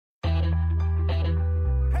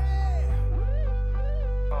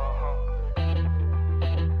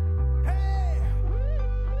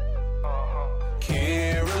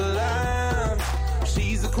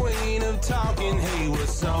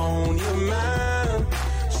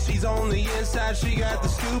the inside, she got the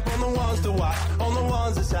scoop on the ones to watch, on the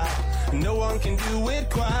ones that's hot. No one can do it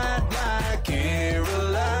quite like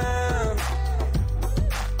Caroline.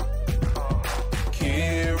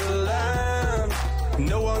 Caroline.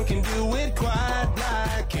 No one can do it quite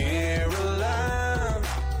like Caroline.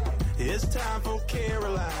 It's time for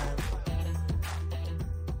Caroline.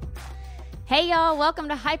 Hey y'all, welcome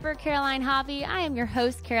to Hyper Caroline Hobby. I am your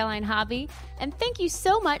host, Caroline Hobby, and thank you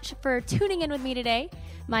so much for tuning in with me today.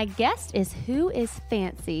 My guest is Who is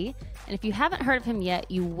Fancy, and if you haven't heard of him yet,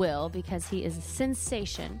 you will because he is a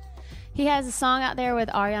sensation. He has a song out there with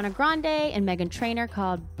Ariana Grande and Meghan Trainor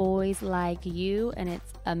called Boys Like You, and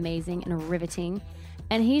it's amazing and riveting,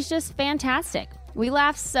 and he's just fantastic. We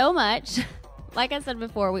laugh so much. Like I said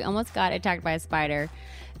before, we almost got attacked by a spider.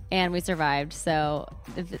 And we survived. So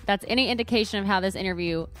if that's any indication of how this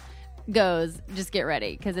interview goes, just get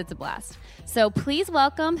ready because it's a blast. So please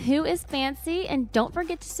welcome Who is Fancy. And don't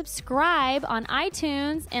forget to subscribe on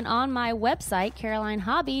iTunes and on my website,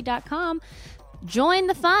 carolinehobby.com. Join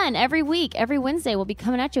the fun every week. Every Wednesday, we'll be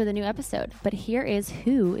coming at you with a new episode. But here is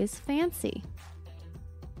Who is Fancy.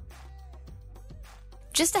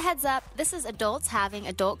 Just a heads up, this is adults having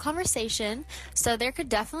adult conversation, so there could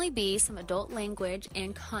definitely be some adult language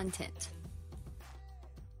and content.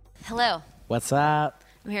 Hello. What's up?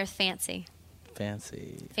 I'm here with Fancy.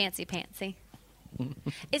 Fancy. Fancy Pantsy.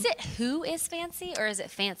 Is it Who is Fancy or is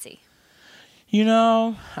it Fancy? You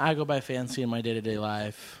know, I go by Fancy in my day-to-day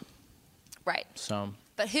life. Right. So.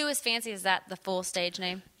 But Who is Fancy, is that the full stage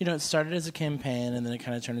name? You know, it started as a campaign and then it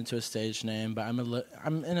kind of turned into a stage name, but I'm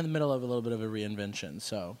in the middle of a little bit of a reinvention,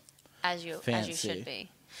 so. As you should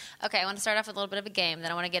be. Okay, I want to start off with a little bit of a game,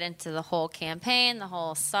 then I want to get into the whole campaign, the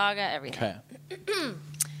whole saga, everything. Okay. I'm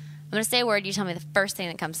going to say a word, you tell me the first thing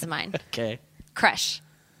that comes to mind. Okay. Crush.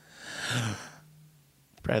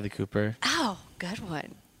 Bradley Cooper. Oh, good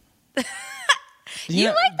one. You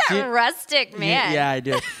like that rustic man. Yeah, I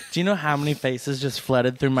do. Do you know how many faces just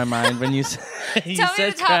flooded through my mind when you said Tell me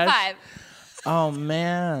the top five. Oh,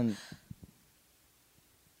 man.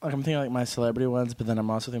 Like, I'm thinking like my celebrity ones, but then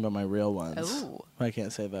I'm also thinking about my real ones. Ooh. I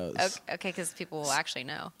can't say those. Okay, because people will actually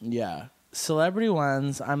know. Yeah. Celebrity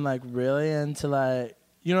ones, I'm like really into like,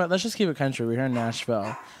 you know what, let's just keep it country. We're here in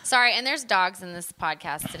Nashville. Sorry, and there's dogs in this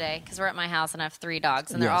podcast today because we're at my house and I have 3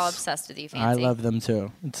 dogs and they're all obsessed with you, Fancy. I love them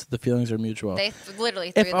too. The feelings are mutual. They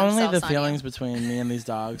literally threw if themselves only the on feelings you. between me and these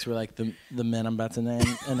dogs were like the men I'm about to name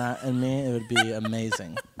and me, it would be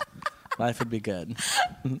amazing. Life would be good.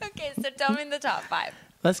 Okay, so tell me the top 5.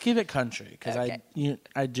 Let's keep it country because Okay.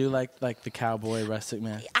 I do like the cowboy rustic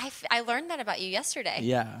man. I learned that about you yesterday.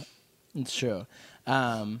 Yeah, it's true.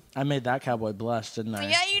 I made that cowboy blush, didn't I?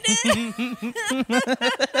 Yeah, you did.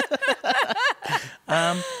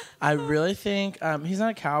 I really think he's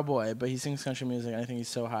not a cowboy, but he sings country music. And I think he's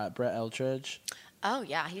so hot. Brett Eldridge. Oh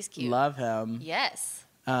yeah, he's cute. Love him. Yes.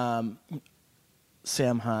 Sam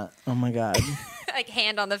Hunt. Oh my God. Like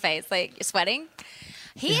hand on the face, like you're sweating.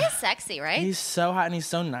 He is sexy, right? He's so hot and he's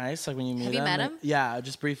so nice. Like when you meet him. Have you met him? Like, yeah,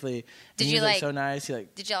 just briefly. Did and you he's, like? So nice. He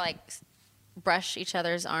like. Did y'all like brush each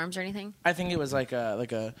other's arms or anything? I think it was like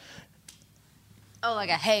a. Oh, like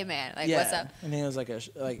a hey man, like yeah, what's up? I think it was like a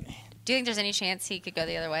like. Do you think there's any chance he could go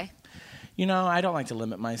the other way? You know, I don't like to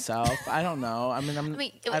limit myself. I don't know. I mean,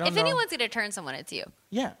 if anyone's going to turn someone, it's you.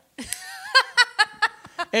 Yeah.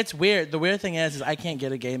 It's weird. The weird thing is I can't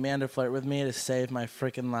get a gay man to flirt with me to save my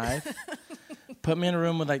freaking life. Put me in a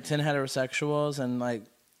room with like 10 heterosexuals and like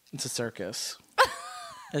it's a circus.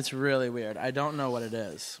 It's really weird. I don't know what it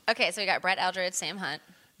is. Okay, so we got Brett Eldridge, Sam Hunt.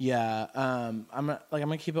 Yeah, I'm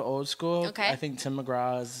gonna keep it old school. Okay. I think Tim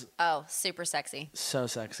McGraw is Super sexy. so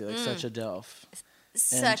sexy, like such a DILF.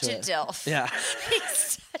 Such Into a it. DILF. Yeah.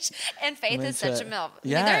 And Faith I'm is such into a MILF. it.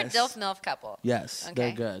 They're a Yes. DILF MILF couple. Yes, Okay.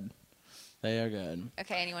 they're good. They are good.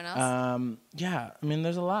 Okay, anyone else? Yeah, I mean,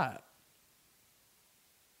 there's a lot.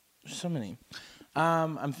 There's so many.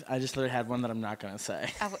 I just literally had one that I'm not gonna say.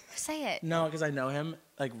 Say it. No, because I know him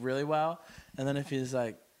like really well, and then if he's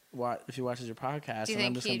like, if he watches your podcast, Do you then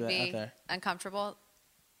I'm think just he'd gonna be be out there. uncomfortable?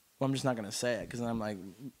 Well, I'm just not gonna say it because then I'm like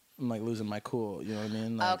losing my cool. You know what I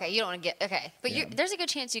mean? Like, Okay, you don't want to get okay, but Yeah. there's a good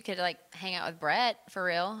chance you could like hang out with Brett for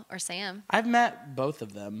real or Sam. I've met both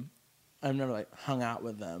of them. I've never like hung out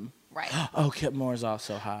with them. Right. Oh, Kip Moore's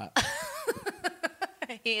also hot.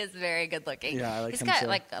 He is very good looking. Yeah, I like He's him got too.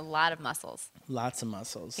 like a lot of muscles. Lots of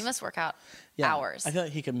muscles. He must work out Yeah, hours. I feel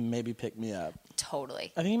like he could maybe pick me up.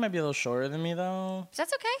 Totally. I think he might be a little shorter than me though.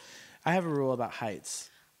 That's okay. I have a rule about heights.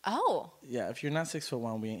 Oh. Yeah, if you're not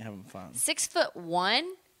 6'1", we ain't having fun. 6'1"?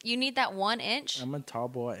 You need that 1 inch? I'm a tall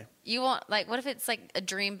boy. You want like what if it's like a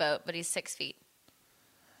dream boat, but he's 6 feet?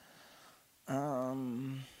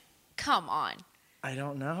 Come on. I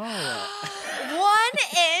don't know. 1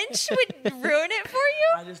 inch would ruin it for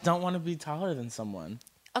you? I just don't want to be taller than someone.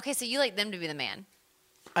 Okay, so you like them to be the man.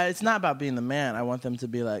 It's not about being the man. I want them to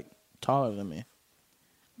be like taller than me.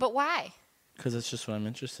 But why? Because it's just what I'm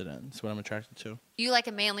interested in. It's what I'm attracted to. You like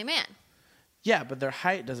a manly man. Yeah, but their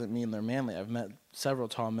height doesn't mean they're manly. I've met several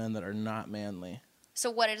tall men that are not manly. So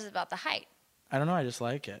what is it about the height? I don't know. I just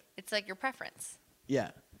like it. It's like your preference. Yeah.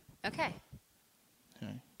 Okay.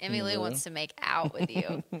 Okay. Emmy Lou wants to make out with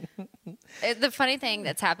you. The funny thing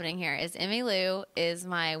that's happening here is Emmy Lou is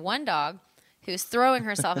my one dog who's throwing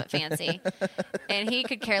herself at Fancy, and he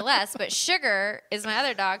could care less. But Sugar is my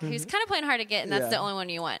other dog who's kind of playing hard to get, and that's the only one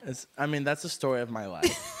you want. That's the story of my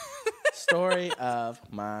life. Story of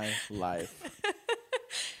my life.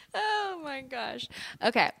 Oh, my gosh.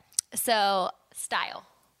 Okay, so style.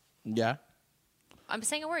 Yeah? I'm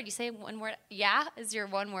saying a word. You say one word. Yeah is your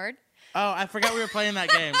one word. Oh, I forgot we were playing that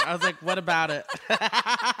game. I was like, what about it?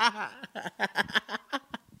 I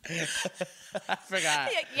forgot.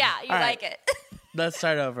 Yeah, you All like right. it. Let's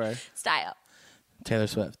start over. Style. Taylor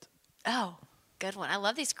Swift. Oh, good one. I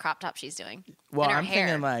love these crop tops she's doing. Well, and her I'm hair.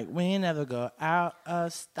 thinking like, we never go out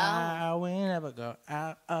of style. We never go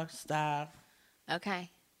out of style. Okay.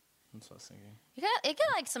 That's what I was thinking. It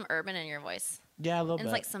got like some urban in your voice. Yeah, a little And bit.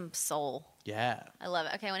 it's like some soul. Yeah. I love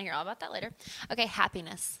it. Okay, I want to hear all about that later. Okay,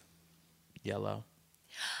 happiness. Yellow.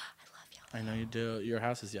 I love yellow. I know you do. Your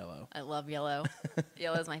house is yellow. I love yellow.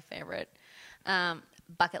 Yellow is my favorite.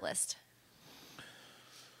 Bucket list.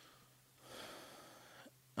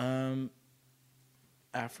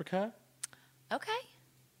 Africa. Okay.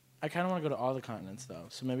 I kind of want to go to all the continents though,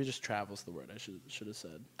 so maybe just travel's the word I should have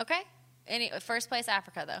said. Okay. First place,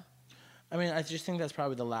 Africa, though. I mean, I just think that's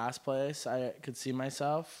probably the last place I could see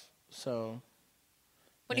myself. So.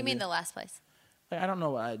 What do you mean the last place? Like, I don't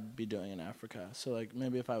know what I'd be doing in Africa. So like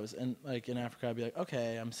maybe if I was in Africa, I'd be like,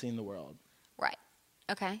 okay, I'm seeing the world. Right.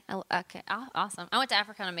 Okay. Okay. Awesome. I went to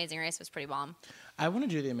Africa on Amazing Race. It was pretty bomb. I want to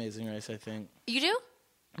do the Amazing Race. I think. You do?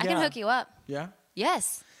 I Yeah. can hook you up. Yeah.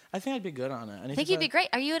 Yes. I think I'd be good on it. I think you'd be great.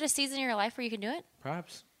 Are you at a season in your life where you can do it?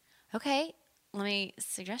 Perhaps. Okay. Let me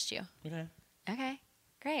suggest you. Okay. Okay.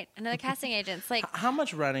 Great. Another casting agent's like, How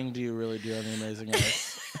much running do you really do on the Amazing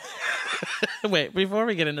Race? Wait, before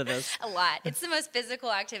we get into this. a lot. It's the most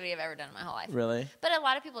physical activity I've ever done in my whole life. Really? But a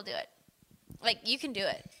lot of people do it. Like, you can do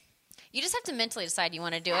it. You just have to mentally decide you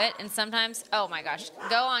want to do it. And sometimes, oh my gosh,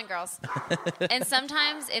 go on, girls. And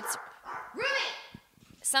sometimes it's,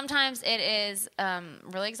 sometimes it is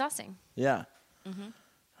really exhausting. Yeah. Mm-hmm.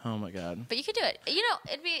 Oh my God. But you could do it. You know,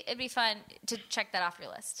 it'd be fun to check that off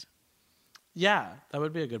your list. Yeah, that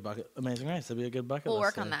would be a good Amazing Race. That'd be a good bucket We'll list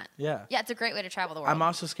work thing. on that. Yeah. Yeah, it's a great way to travel the world. I'm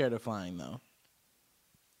also scared of flying though.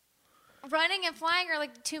 Running and flying are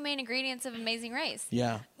like the two main ingredients of Amazing Race.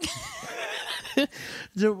 Yeah.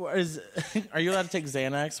 Are you allowed to take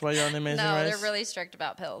Xanax while you're on the Amazing No, Race? they're really strict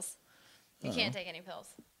about pills. You can't take any pills.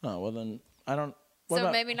 Oh, well then, I don't...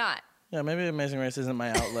 So maybe not. Yeah, maybe Amazing Race isn't my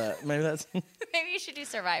outlet. Maybe that's... Maybe you should do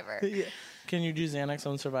Survivor. Yeah. Can you do Xanax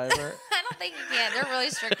on Survivor? I don't think you can. They're really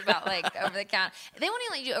strict about like over the counter. They won't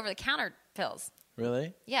even let you do over the counter pills.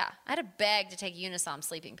 Really? Yeah, I had to beg to take Unisom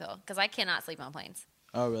sleeping pill because I cannot sleep on planes,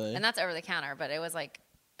 Oh, really? and that's over the counter. But it was like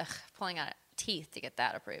pulling out teeth to get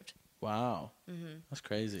that approved. Wow. Mm-hmm. That's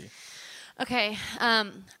crazy. Okay,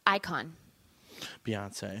 icon.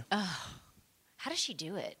 Beyonce. How does she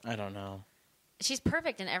do it? I don't know. She's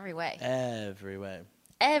perfect in every way. Every way.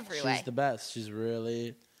 Every way. She's the best. She's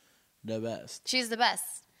really the best. She's the best.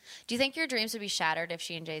 Do you think your dreams would be shattered if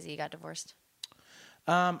she and Jay-Z got divorced?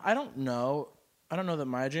 I don't know. I don't know that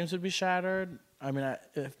my dreams would be shattered. I mean,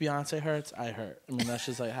 if Beyonce hurts, I hurt. I mean, that's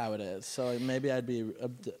just like how it is. So like, maybe I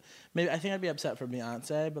think I'd be upset for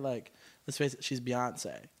Beyonce, but like, let's face it, she's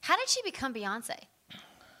Beyonce. How did she become Beyonce?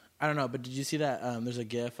 I don't know, but did you see that? There's a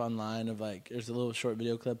GIF online of like, there's a little short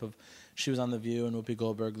video clip of she was on The View and Whoopi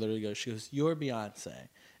Goldberg literally goes, she goes, "You're Beyonce,"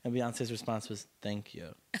 and Beyonce's response was, "Thank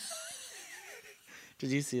you."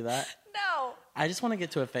 Did you see that? No. I just want to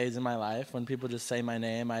get to a phase in my life when people just say my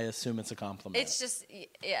name, I assume it's a compliment. It's just,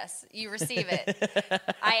 yes, you receive it.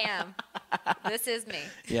 I am. This is me.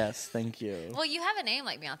 Yes, thank you. Well, you have a name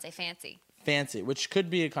like Beyonce, Fancy. Fancy, which could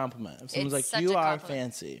be a compliment. If someone's It's like, such "You a are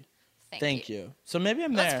compliment. fancy," thank you. So maybe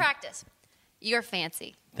I'm there. Let's practice. You're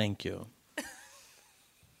fancy. Thank you.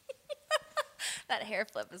 That hair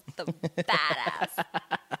flip is the badass.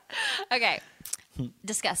 Okay.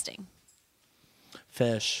 Disgusting.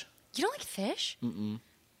 Fish. You don't like fish? Mm-mm.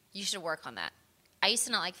 You should work on that. I used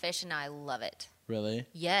to not like fish, and now I love it. Really?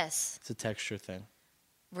 Yes. It's a texture thing.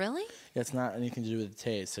 Really? Yeah, it's not anything to do with the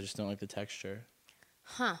taste. I just don't like the texture.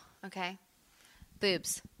 Huh. Okay.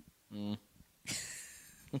 Boobs. Do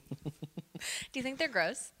you think they're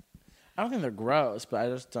gross? I don't think they're gross, but I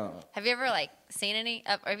just don't. Have you ever like seen any?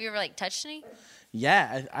 Have you ever like touched any?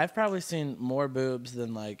 Yeah, I've probably seen more boobs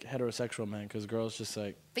than like heterosexual men because girls just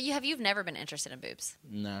like. But you've never been interested in boobs?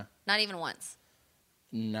 Nah. Not even once?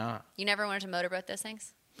 Nah. You never wanted to motorboat those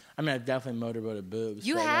things? I mean, I've definitely motorboated boobs.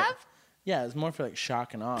 You but, have? Like, yeah, it's more for like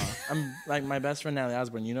shock and awe. I'm like my best friend Natalie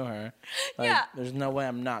Osborne. You know her. Like, Yeah. There's no way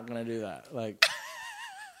I'm not gonna do that. Like,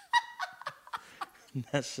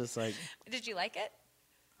 that's just like. Did you like it?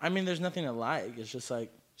 I mean, there's nothing to like. It's just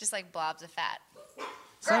like. Just like blobs of fat.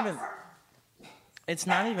 It's not even. It's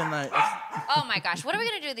not even like. Oh my gosh! What are we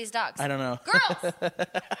gonna do with these dogs? I don't know. Girls.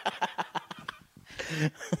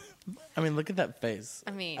 I mean, look at that face.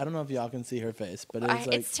 I mean, I don't know if y'all can see her face, but it's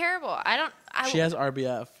like it's terrible. she has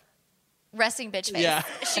RBF. Resting bitch face. Yeah.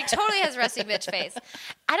 She totally has resting bitch face.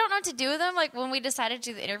 I don't know what to do with them. Like when we decided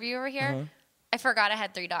to do the interview over here, I forgot I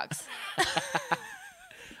had 3 dogs.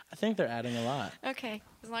 I think they're adding a lot. Okay,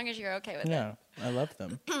 as long as you're okay with Yeah, I love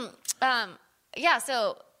them. Yeah,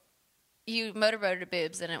 so you motorboated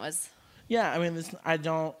boobs and it was... Yeah, I mean, I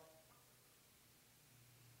don't.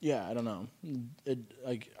 Yeah, I don't know.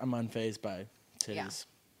 Like I'm unfazed by titties. Yeah.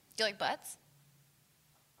 Do you like butts?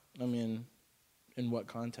 I mean, in what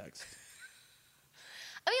context?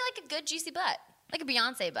 I mean, like a good juicy butt. Like a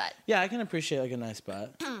Beyonce butt. Yeah, I can appreciate like a nice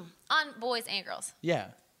butt. On boys and girls. Yeah.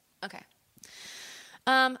 Okay.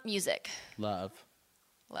 Music. Love.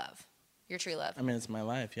 Love. Your true love. I mean, it's my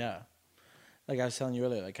life, yeah. Like I was telling you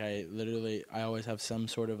earlier, like I always have some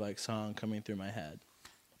sort of like song coming through my head.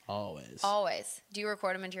 Always. Always. Do you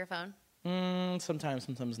record them into your phone? Sometimes,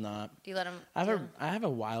 sometimes not. Do you let them... I have a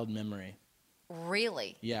wild memory.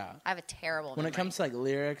 Really? Yeah. I have a terrible When memory. it comes to like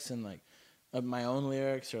lyrics and like my own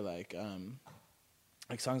lyrics or like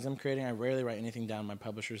songs I'm creating, I rarely write anything down. My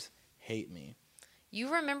publishers hate me.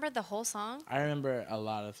 You remember the whole song? I remember a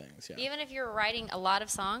lot of things, yeah. Even if you're writing a lot of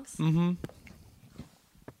songs? Mm-hmm.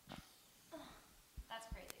 That's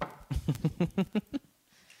crazy.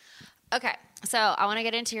 Okay, so I want to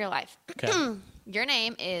get into your life. Okay. Your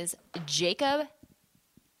name is Jacob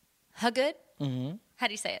Hagood? Mm-hmm. How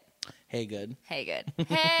do you say it? Hey, good. Hey, good.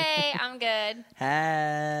 Hey, I'm good.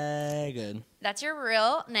 Hey, good. That's your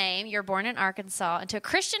real name. You're born in Arkansas into a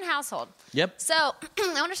Christian household. Yep. So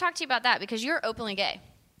I want to talk to you about that because you're openly gay.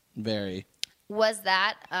 Very. Was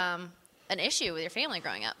that an issue with your family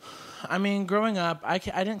growing up? I mean, growing up, I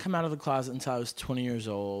didn't come out of the closet until I was 20 years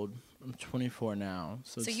old. I'm 24 now.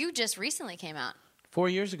 So you just recently came out. 4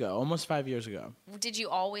 years ago, almost 5 years ago. Did you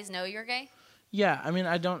always know you're gay? Yeah, I mean,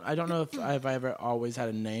 I don't know if I've ever always had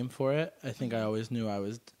a name for it. I think I always knew I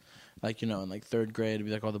was, like, in like 3rd grade, it'd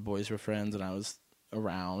be like all the boys were friends, and I was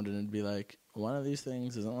around, and it'd be like, one of these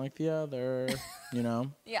things isn't like the other, Yeah.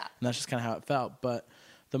 And that's just kind of how it felt. But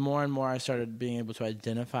the more and more I started being able to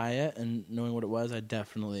identify it and knowing what it was, it was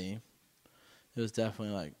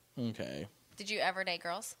definitely like, okay. Did you ever date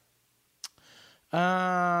girls?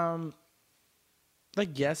 Like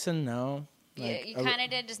yes and no. Like, You kind of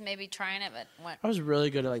did, just maybe trying it, but what? I was really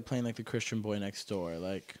good at like playing like the Christian boy next door,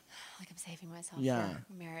 like I'm saving myself yeah,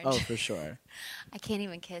 for marriage. oh for sure. I can't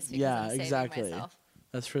even kiss because Yeah, I'm saving exactly. myself.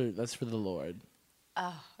 That's for the Lord.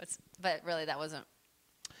 Oh, but really that wasn't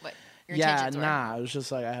what your Yeah, intentions were. nah. It was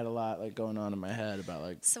just like I had a lot like going on in my head about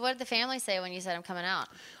like. So what did the family say when you said I'm coming out?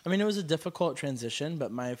 I mean, it was a difficult transition,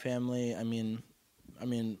 but my family. I mean,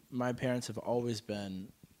 my parents have always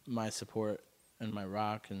been my support and my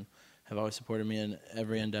rock, and have always supported me in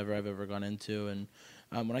every endeavor I've ever gone into. And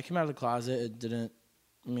when I came out of the closet, it didn't.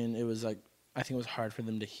 I mean, it was like I think it was hard for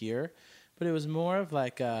them to hear, but it was more of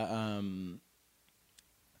like a.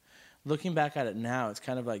 Looking back at it now, it's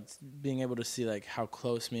kind of like being able to see like how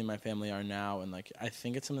close me and my family are now, and like I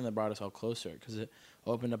think it's something that brought us all closer because it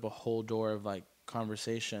opened up a whole door of like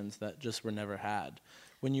conversations that just were never had.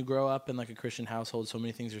 When you grow up in like a Christian household, so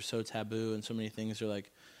many things are so taboo, and so many things are like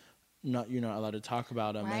you're not allowed to talk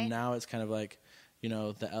about them. Right. And now it's kind of like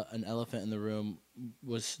an elephant in the room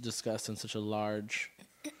was discussed on such a large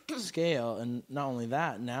scale, and not only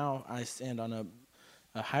that, now I stand on a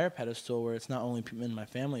higher pedestal where it's not only people in my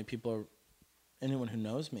family, anyone who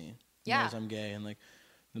knows me knows I'm gay, and like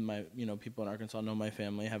my people in Arkansas know my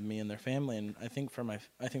family, have me in their family, and I think for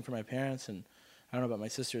my parents, and I don't know about my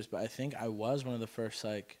sisters, but I think I was one of the first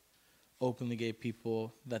like openly gay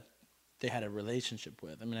people that they had a relationship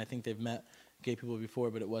with. I mean, I think they've met gay people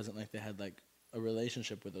before, but it wasn't like they had like a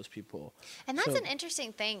relationship with those people. And that's an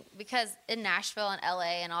interesting thing because in Nashville and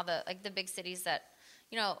LA and all the like the big cities that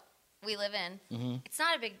we live in, it's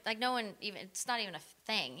not a big, like it's not even a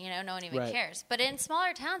thing, no one even Right. cares. But in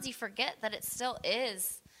smaller towns, you forget that it still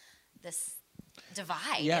is this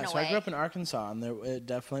divide Yeah, in a so way. I grew up in Arkansas, and it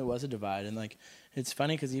definitely was a divide. And like, it's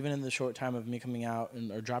funny because even in the short time of me coming out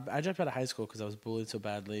I dropped out of high school because I was bullied so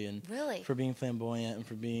badly, and Really? for being flamboyant and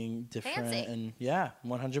for being different, Fancy. and yeah,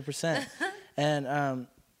 100%. And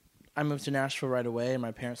I moved to Nashville right away, and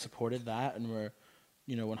my parents supported that and were,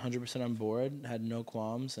 100% on board, had no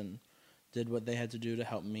qualms, and did what they had to do to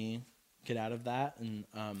help me get out of that, and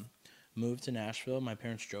moved to Nashville. My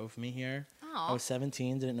parents drove me here. Aw. I was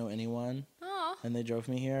 17, didn't know anyone. Aw. And they drove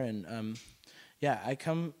me here, and yeah, I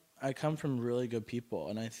come from really good people,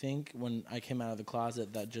 and I think when I came out of the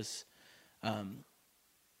closet, that just,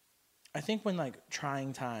 I think when like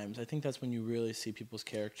trying times, I think that's when you really see people's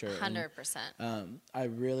character. 100%. And, I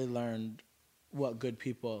really learned what good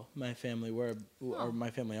people my family were, or my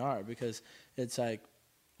family are, because it's like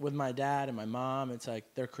with my dad and my mom, it's like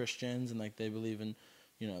they're Christians and like they believe in,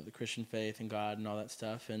 the Christian faith and God and all that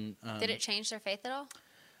stuff. And Did it change their faith at all?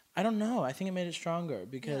 I don't know. I think it made it stronger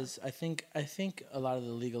because I think a lot of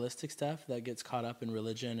the legalistic stuff that gets caught up in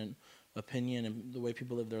religion and opinion and the way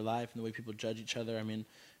people live their life and the way people judge each other. I mean,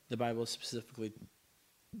 the Bible specifically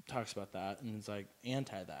talks about that and it's like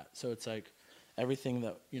anti that. So it's like everything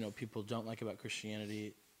that, people don't like about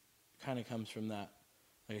Christianity kind of comes from that,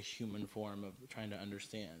 like a human form of trying to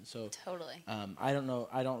understand. So Totally. I don't know.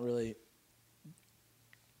 I don't really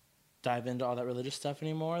dive into all that religious stuff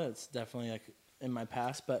anymore. That's definitely like in my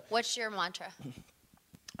past, but What's your mantra?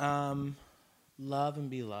 love and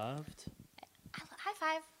be loved. High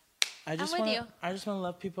five. I just with want you. I just want to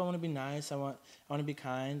love people. I want to be nice. I want to be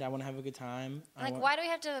kind. I want to have a good time. Why do we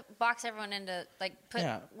have to box everyone into, put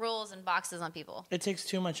Yeah. rules and boxes on people? It takes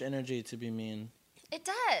too much energy to be mean. It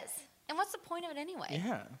does. And what's the point of it anyway?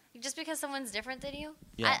 Yeah. Just because someone's different than you?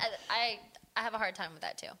 Yeah. I have a hard time with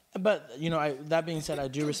that, too. But, that being said, I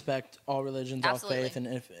do respect all religions, Absolutely. all faith, and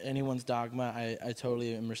if anyone's dogma, I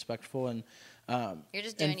totally am respectful. And You're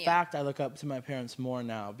just doing in you. fact, I look up to my parents more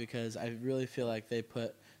now because I really feel like they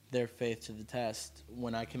put their faith to the test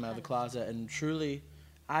when I came out of the closet and truly,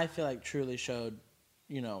 I feel like truly showed,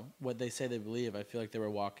 what they say they believe. I feel like they were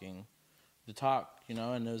walking the talk,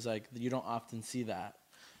 and it was like, you don't often see that.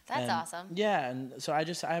 That's And, awesome. Yeah, and so I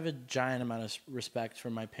have a giant amount of respect for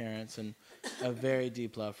my parents and a very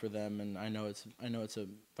deep love for them, and I know it's a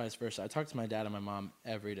vice versa. I talk to my dad and my mom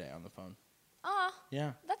every day on the phone. Aw,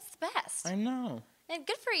 Yeah, that's the best. I know. And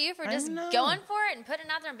good for you for I just know. going for it and putting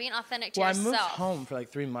it out there and being authentic to Well, yourself. I moved home for like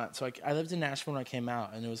 3 months, so I lived in Nashville when I came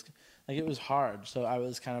out, and it was hard. So I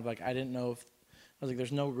was kind of like I didn't know if I was like,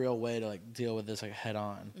 there's no real way to like deal with this like head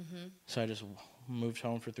on. Mm-hmm. So I just moved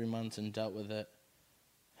home for 3 months and dealt with it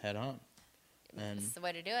head on. And It's the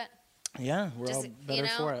way to do it. yeah, we're all better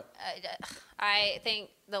for it. I think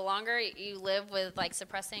the longer you live with like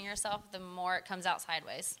suppressing yourself, the more it comes out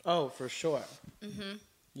sideways. Oh, for sure. Mm-hmm.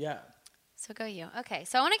 Yeah. So go you. Okay,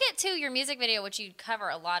 so I want to get to your music video, which you cover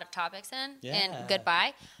a lot of topics in. Yeah. And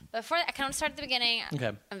Goodbye. But before that, I kind of start at the beginning.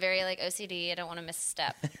 Okay. I'm very like OCD. I don't want to miss a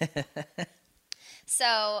step.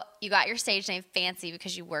 So you got your stage name Fancy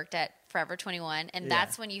because you worked at Forever 21, and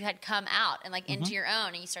that's when you had come out and like into your own,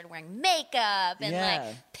 and you started wearing makeup and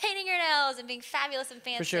like painting your nails and being fabulous and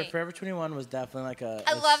fancy. For sure, Forever 21 was definitely like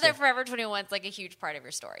I love that Forever 21 is like a huge part of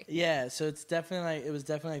your story. Yeah, so it was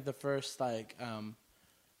definitely like the first like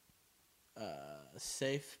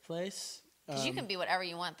safe place. Because you can be whatever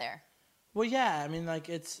you want there. Well, yeah, I mean, like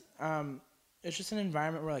it's just an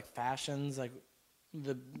environment where like fashion's like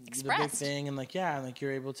the big Expressed. thing, and like and like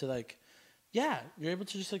you're able to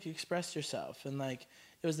just like express yourself, and like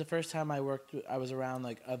it was the first time I was around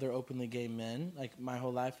like other openly gay men like my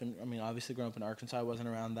whole life, and I mean obviously growing up in Arkansas I wasn't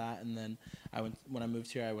around that, and then when I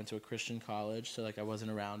moved here I went to a Christian college, so like I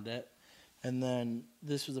wasn't around it, and then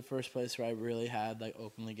this was the first place where I really had like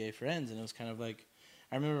openly gay friends, and it was kind of like.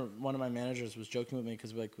 I remember one of my managers was joking with me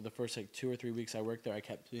because like the first like 2 or 3 weeks I worked there, I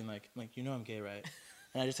kept being like I'm gay, right?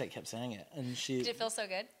 And I just like kept saying it, and she. Did it feel so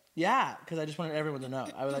good? Yeah, because I just wanted everyone to know.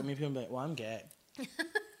 I would like meet people and be like, "Well, I'm gay,"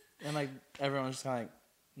 and like everyone was just kind of like,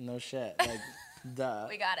 "No shit," like, duh.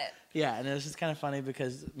 We got it. Yeah, and it was just kind of funny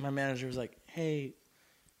because my manager was like, "Hey,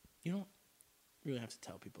 you don't really have to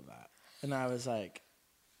tell people that," and I was like,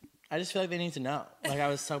 "I just feel like they need to know." Like I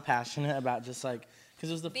was so passionate about just like because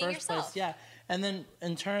it was the Being first yourself. place, yeah. And then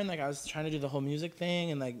in turn, like I was trying to do the whole music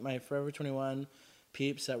thing, and like my Forever 21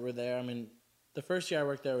 peeps that were there. I mean, the first year I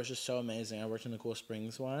worked there was just so amazing. I worked in the Cool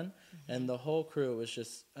Springs one, and the whole crew was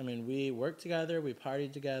just. I mean, we worked together, we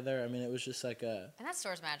partied together. I mean, it was just like a. And that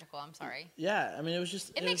store's magical. I'm sorry. Yeah, I mean, it was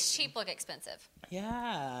just. It makes cheap look expensive.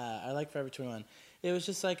 Yeah, I like Forever 21. It was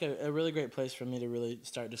just like a really great place for me to really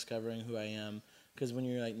start discovering who I am. Because when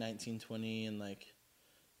you're like 19, 20, and like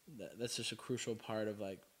that's just a crucial part of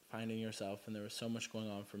like finding yourself, and there was so much going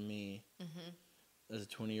on for me as a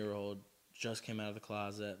 20-year-old. Just came out of the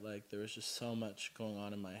closet. Like, there was just so much going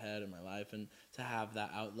on in my head and my life, and to have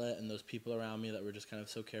that outlet and those people around me that were just kind of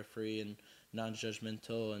so carefree and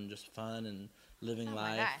non-judgmental and just fun and living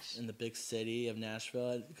life in the big city of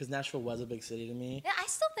Nashville, because Nashville was a big city to me. Yeah, I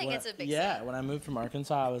still think it's a big city. Yeah, when I moved from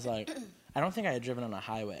Arkansas, I was like, I don't think I had driven on a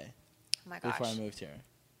highway before I moved here.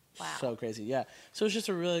 Wow. So crazy, yeah. So it was just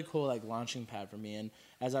a really cool, like, launching pad for me. And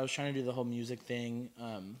as I was trying to do the whole music thing,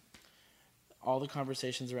 all the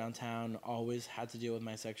conversations around town always had to deal with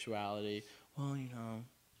my sexuality. Well, you know,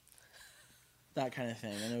 that kind of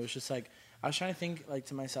thing. And it was just like, I was trying to think, like,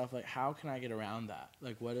 to myself, like, how can I get around that?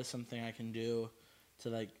 Like, what is something I can do to,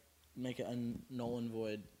 like, make it a null and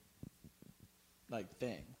void, like,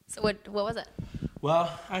 thing? So what was it?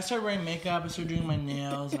 Well, I started wearing makeup, I started doing my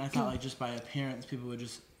nails, and I thought, like, just by appearance, people would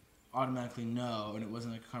just automatically know, and it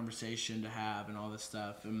wasn't like a conversation to have and all this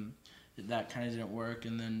stuff. And that kind of didn't work.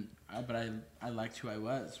 And then, but I liked who I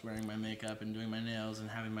was, wearing my makeup and doing my nails and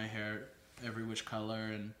having my hair every which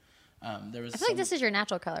color. And there was. I feel like this is your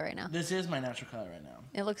natural color right now. This is my natural color right now.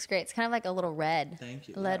 It looks great. It's kind of like a little red. Thank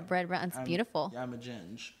you. Red, brown. It's beautiful. Yeah, I'm a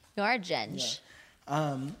ginge. You are a ginge.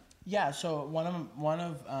 Yeah. Yeah, so one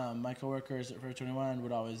of my coworkers at Forever 21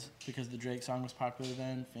 would always, because the Drake song was popular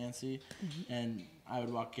then, Fancy, and I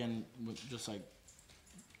would walk in with just like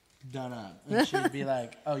done up, and she'd be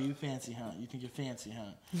like, "Oh, you fancy, huh? You think you're fancy,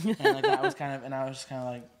 huh?" And like that was kind of, and I was just kind of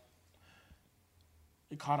like,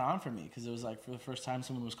 it caught on for me because it was like for the first time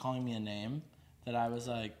someone was calling me a name that I was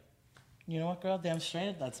like, you know what, girl, damn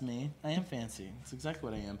straight, that's me. I am fancy. That's exactly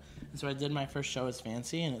what I am. And so I did my first show as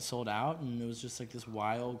Fancy, and it sold out, and it was just like this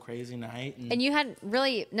wild, crazy night. And you had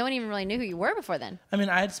really, no one even really knew who you were before then. I mean,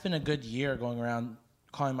 I had spent a good year going around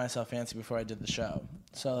calling myself Fancy before I did the show.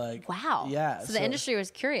 So like, wow. Yeah. So the industry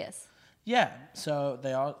was curious. Yeah. So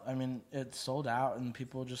they all, I mean, it sold out, and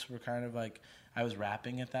people just were kind of like, I was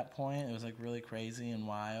rapping at that point. It was like really crazy and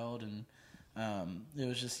wild, and it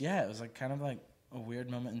was just, yeah, it was like kind of like a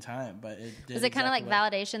weird moment in time, but it did. Was it kind of like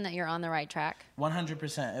validation that you're on the right track?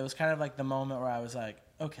 100%. It was kind of like the moment where I was like,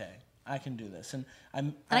 okay, I can do this, and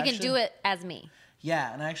I can do it as me.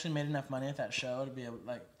 Yeah, and I actually made enough money at that show to be able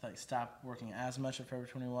to like stop working as much at Forever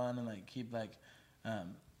 21 and like keep like,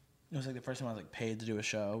 it was like the first time I was like paid to do a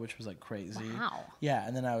show, which was like crazy. Wow. Yeah,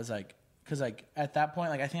 and then I was like, because like at that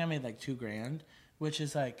point, like I think I made like $2,000, which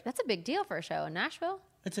is like, that's a big deal for a show in Nashville.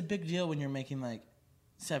 It's a big deal when you're making like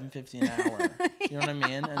 $7.50 an hour. You know what I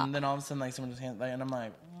mean? And then all of a sudden, like someone just hands, like, and I'm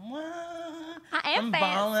like, what? I'm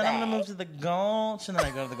balling. I'm gonna move to the Gulch, and then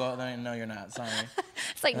I go to the Gulch. And then no, you're not. Sorry.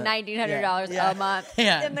 It's like $1,900 a month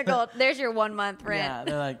in the Gulch. There's your 1 month rent. Yeah,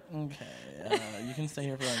 they're like, okay, you can stay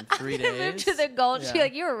here for like 3 days. Move to the Gulch. Yeah. You're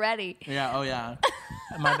like, you were ready. Yeah. Oh yeah.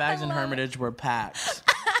 My bags in Hermitage were packed.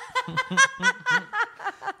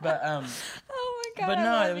 But oh my God. But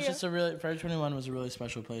no, it was just a really, Forever 21 was a really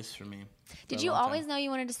special place for me. Did you always know you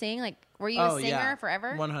wanted to sing? Like, were you a singer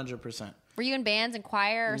forever? 100%. Were you in bands and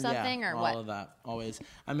choir or something, or what? All of that, always.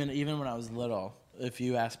 I mean, even when I was little, if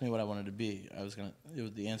you asked me what I wanted to be,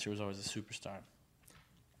 the answer was always a superstar.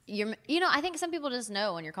 I think some people just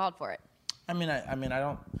know when you're called for it. I don't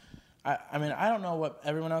know what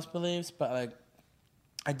everyone else believes, but like,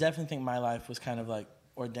 I definitely think my life was kind of like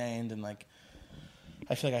ordained, and like,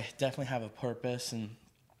 I feel like I definitely have a purpose, and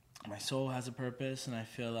my soul has a purpose, and I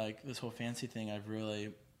feel like this whole Fancy thing, I feel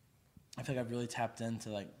like I've really tapped into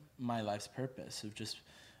like my life's purpose of just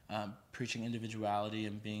preaching individuality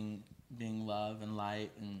and being love and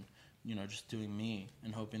light, and just doing me,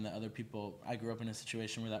 and hoping that other people. I grew up in a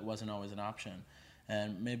situation where that wasn't always an option,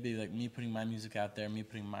 and maybe like me putting my music out there, me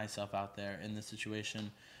putting myself out there in this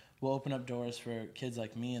situation, will open up doors for kids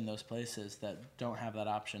like me in those places that don't have that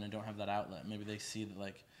option and don't have that outlet. Maybe they see that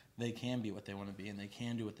like they can be what they want to be, and they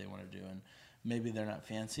can do what they want to do, and maybe they're not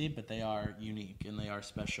fancy, but they are unique and they are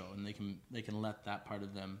special, and they can let that part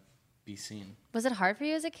of them be seen. Was it hard for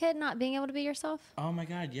you as a kid not being able to be yourself? Oh my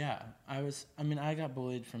God, yeah. I got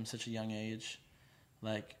bullied from such a young age.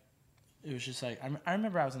 Like, it was just like, I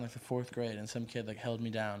remember I was in like the 4th grade, and some kid like held me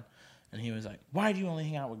down, and he was like, "Why do you only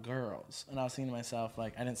hang out with girls?" And I was thinking to myself,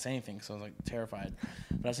 like, I didn't say anything because I was like terrified,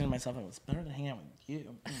 but I was thinking to myself, like, it's better to hang out with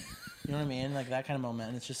you. You know what I mean? Like that kind of moment.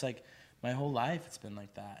 And it's just like my whole life it's been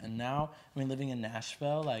like that. And now, living in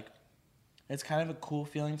Nashville, like, it's kind of a cool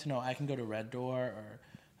feeling to know I can go to Red Door or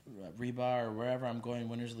Rebar or wherever I'm going,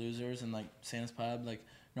 Winners Losers, and like Santa's Pub, like,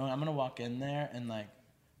 no, I'm gonna walk in there and like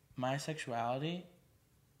my sexuality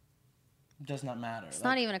does not matter. It's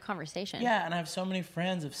not even a conversation. Yeah, and I have so many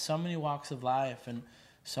friends of so many walks of life, and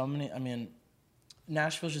so many.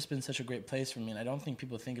 Nashville's just been such a great place for me, and I don't think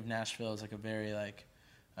people think of Nashville as like a very like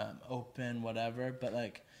open, whatever. But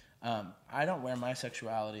like, I don't wear my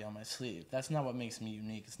sexuality on my sleeve. That's not what makes me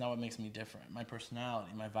unique. It's not what makes me different. My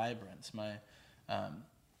personality, my vibrance, my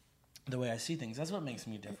the way I see things. That's what makes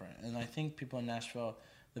me different. And I think people in Nashville,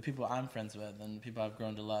 the people I'm friends with and the people I've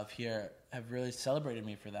grown to love here, have really celebrated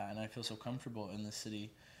me for that. And I feel so comfortable in this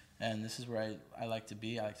city. And this is where I like to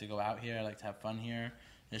be. I like to go out here. I like to have fun here.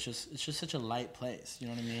 It's just such a light place. You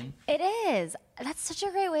know what I mean? It is. That's such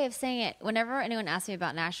a great way of saying it. Whenever anyone asks me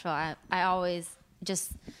about Nashville, I always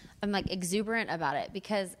I'm like exuberant about it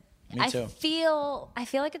because Me too. I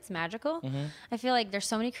feel like it's magical. Mm-hmm. I feel like there's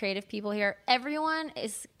so many creative people here. Everyone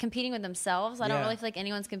is competing with themselves. I don't Yeah. really feel like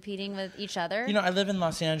anyone's competing with each other. You know, I live in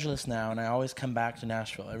Los Angeles now, and I always come back to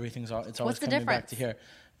Nashville. It's always What's the coming back difference? to here.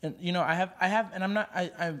 And you know, I have, and I'm not,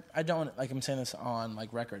 I don't like I'm saying this on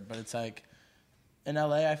like record, but it's like in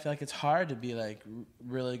LA, I feel like it's hard to be like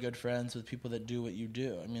really good friends with people that do what you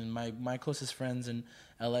do. I mean, my closest friends in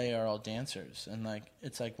LA are all dancers, and like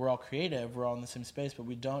it's like we're all creative, we're all in the same space, but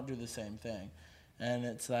we don't do the same thing. And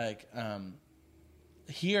it's like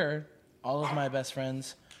here, all of my best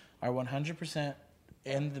friends are 100%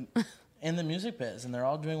 in the music biz, and they're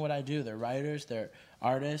all doing what I do. They're writers, they're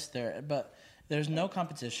artists, but there's no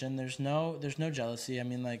competition, there's no jealousy. I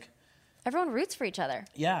mean, like Everyone roots for each other.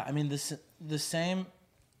 yeah, I mean the same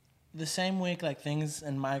week like things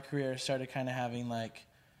in my career started kind of having like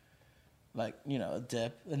you know, a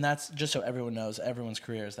dip, and that's just so everyone knows everyone's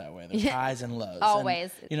career is that way. There's highs and lows.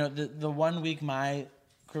 Always. And, you know, the 1 week my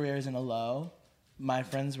career is in a low, my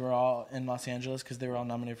friends were all in Los Angeles because they were all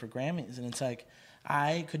nominated for Grammys, and it's like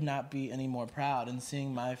I could not be any more proud. And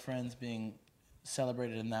seeing my friends being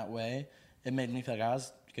celebrated in that way, it made me feel like I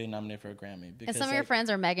was getting nominated for a Grammy. Because And some of your friends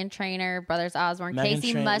are Meghan Trainor, Brothers Osborne, Meghan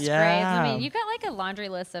Casey Trainor, Musgraves. yeah. I mean, you got like a laundry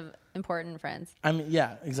list of important friends. I mean,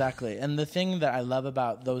 yeah, exactly. And the thing that I love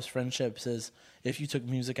about those friendships is if you took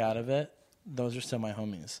music out of it, those are still my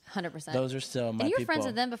homies. 100%. Those are still my and you were people. friends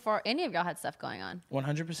with them before any of y'all had stuff going on.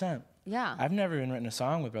 100%. Yeah. I've never even written a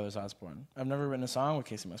song with Brothers Osborne. I've never written a song with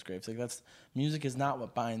Casey Musgraves. Like music is not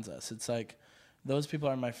what binds us. It's like those people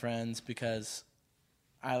are my friends because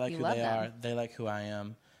I like You who love they them. are. They like who I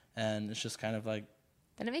am. And it's just kind of like,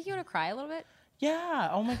 Did it make you want to cry a little bit? yeah.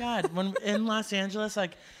 Oh my God. When in Los Angeles,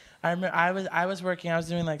 like I remember I was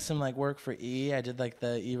doing like some like work for E. I did like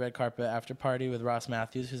the E red carpet after party with Ross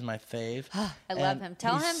Matthews, who's my fave. I love him.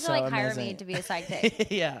 Tell him to like hire me to be a sidekick.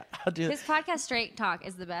 Yeah, I'll do His podcast Straight Talk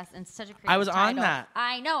is the best and such a creative I was on title. that.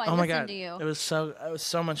 I know. I Oh my listened God. to you. It was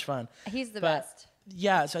so much fun. He's the But, best.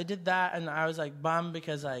 Yeah, so I did that, and I was like bummed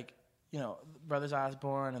because like, you know, Brothers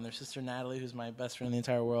Osborne and their sister Natalie, who's my best friend in the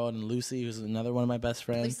entire world, and Lucy, who's another one of my best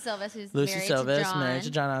friends. Lucy Silvis, who's Lucy married Silvis, to John. married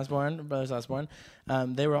to John Osborne, Brothers Osborne.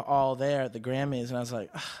 They were all there at the Grammys, and I was like,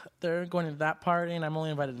 ugh, they're going to that party, and I'm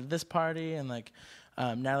only invited to this party, and like,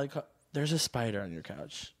 Natalie, there's a spider on your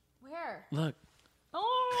couch. Where? Look.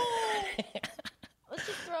 Oh. Let's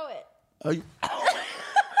just throw it. Oh, oh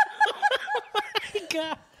my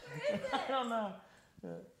God. I don't know.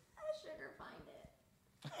 Sugar, find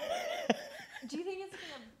it. Do you think it's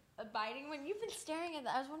gonna biting when you've been staring at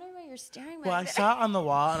that? I was wondering why you're staring at Well, I saw it on the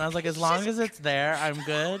wall, and I was like, as long as it's there, I'm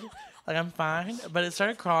good. Like, I'm fine. But it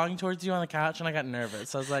started crawling towards you on the couch, and I got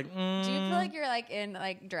nervous. I was like, Do you feel like you're like in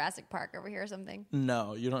like Jurassic Park over here or something?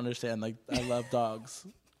 no, you don't understand. Like, I love dogs.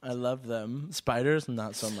 I love them. Spiders,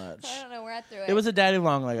 not so much. I don't know. We're at through it. It was a daddy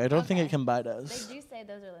long leg. I don't think Okay. it can bite us. They do say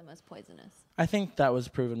those are the most poisonous. I think that was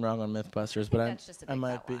proven wrong on Mythbusters, but that's just a I big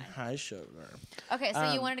might fat be lie. high sugar. Okay,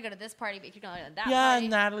 so you wanted to go to this party, but you don't go to that Yeah, party. and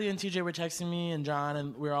Natalie and TJ were texting me, and John,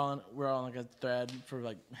 and we're all on like a thread for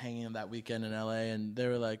like hanging that weekend in LA, and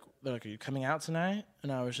they're like, are you coming out tonight?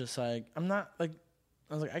 And I was just like, I'm not like,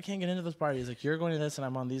 I was like, I can't get into those parties. Like, you're going to this, and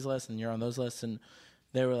I'm on these lists, and you're on those lists, and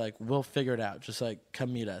they were like, we'll figure it out. Just like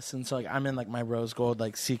come meet us. And so like I'm in like my rose gold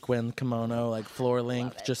like sequin kimono, like floor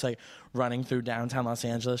length, just like running through downtown Los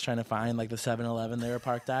Angeles trying to find like the 7-Eleven they were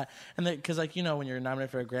parked at. And because like, you know, when you're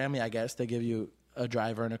nominated for a Grammy, I guess they give you a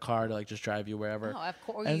driver in a car to like just drive you wherever. Oh, of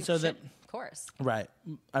course. And you so should, that of course. right,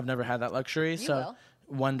 I've never had that luxury. So will.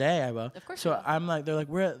 one day I will. Of course So you will. I'm like, they're like,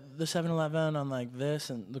 we're at the 7-Eleven on like this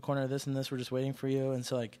and the corner of this and this. We're just waiting for you. And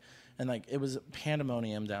so like, and like it was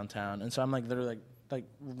pandemonium downtown. And so I'm like, literally like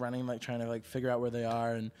running, like trying to like figure out where they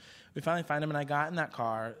are. And we finally find them. And I got in that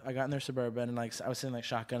car. I got in their Suburban, and like I was sitting like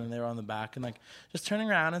shotgun, and they were on the back, and like just turning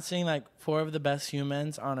around and seeing like 4 of the best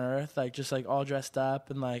humans on earth, like just like all dressed up,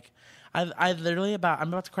 and like I literally I'm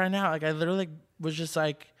about to cry now. Like I literally was just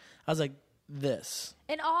like, I was like, this.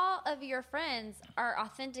 And all of your friends are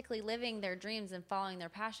authentically living their dreams and following their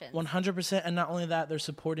passions. 100%. And not only that, they're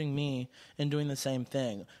supporting me in doing the same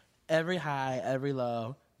thing. Every high, every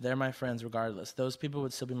low, they're my friends regardless. Those people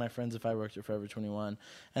would still be my friends if I worked at Forever 21.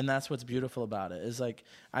 And that's what's beautiful about it, is like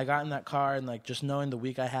I got in that car and like just knowing the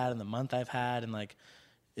week I had and the month I've had, and like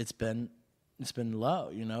it's been low,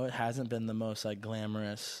 you know. It hasn't been the most like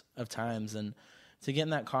glamorous of times, and to get in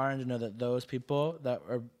that car and to know that those people that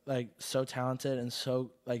are like so talented and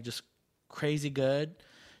so like just crazy good,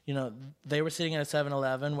 you know, they were sitting at a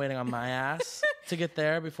 7-Eleven waiting on my ass to get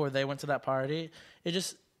there before they went to that party. It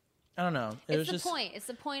just, I don't know. It was It's just the point. It's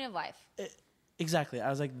the point of life. Exactly. I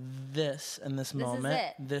was like, this in this moment, is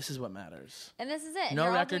it. this is what matters. And this is it. No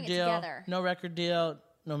You're all record doing it deal, together. no record deal,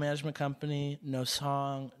 no management company, no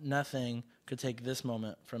song, nothing could take this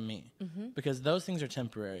moment from me, because those things are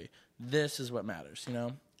temporary. This is what matters, you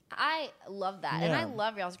know? I love that. And I Yeah.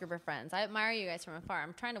 love y'all's group of friends. I admire you guys from afar.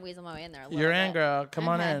 I'm trying to weasel my way in there a little You're bit. in, girl. Come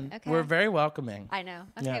on Okay, in. okay. We're very welcoming. I know.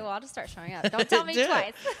 Okay, Yeah. well, I'll just start showing up. Don't tell me Do it.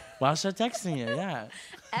 twice. Well, I'll start texting you, yeah.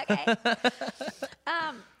 Okay.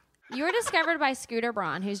 You were discovered by Scooter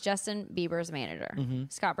Braun, who's Justin Bieber's manager,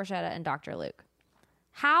 Scott Borchetta, and Dr. Luke.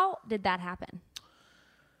 How did that happen?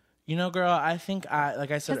 You know, girl, I think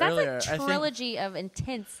like I said Because earlier, that's a trilogy of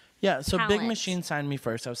intense. Yeah, so Big talent. Machine signed me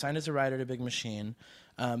first. I was signed as a writer to Big Machine.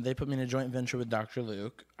 They put me in a joint venture with Dr.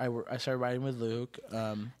 Luke. I started writing with Luke.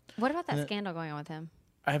 What about that scandal going on with him?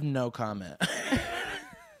 I have no comment.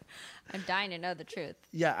 I'm dying to know the truth.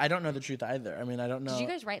 Yeah, I don't know the truth either. I mean, I don't know. Did you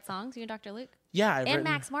guys write songs, you and Dr. Luke? Yeah, I've And written,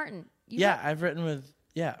 Max Martin. I've written with,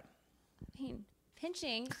 I mean,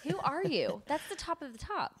 pinching. Who are you? That's the top of the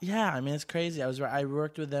top. Yeah, I mean, it's crazy. I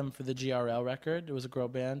worked with them for the GRL record. It was a girl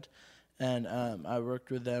band. And I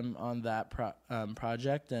worked with them on that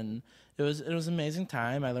project, and it was an amazing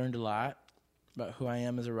time. I learned a lot about who I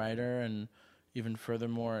am as a writer, and even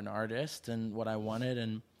furthermore an artist, and what I wanted.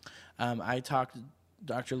 And I talked to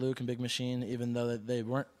Dr. Luke and Big Machine, even though they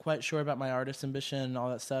weren't quite sure about my artist ambition and all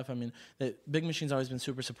that stuff. I mean, Big Machine's always been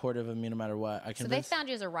super supportive of me no matter what. So they found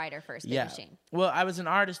you as a writer first, Big Yeah. Machine. Well, I was an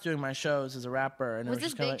artist doing my shows as a rapper, and Was it this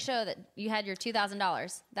was just kinda big like, show that you had your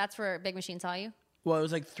 $2,000? That's where Big Machine saw you? well, it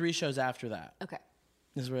was like 3 shows after that. Okay.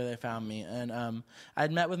 Is where they found me, and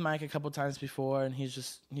I'd met with Mike a couple times before, and he's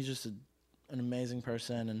just an amazing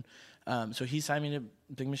person, and so he signed me to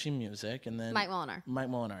Big Machine Music, and then Mike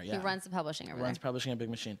Molinar. yeah, He runs the publishing over runs there. publishing at Big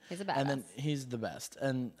Machine. He's a and then badass. he's the best,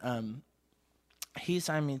 and he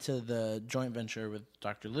signed me to the joint venture with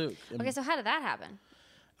Dr. Luke. And, Okay, so how did that happen?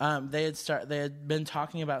 they had been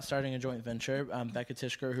talking about starting a joint venture. Becca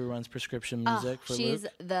Tishker, who runs Prescription Music for she's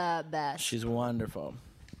Luke, the best. she's wonderful.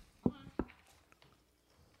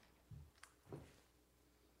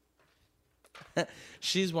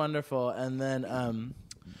 She's wonderful, and then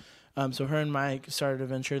so her and Mike started a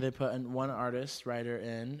venture. They put one artist writer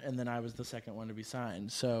in, and then I was the second one to be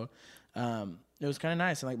signed. So it was kind of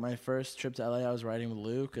nice. And like my first trip to LA, I was writing with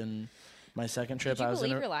Luke, and my second trip, Did you I was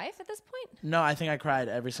believe in your life at this point? No, I think I cried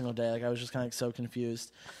every single day. Like I was just kind of like so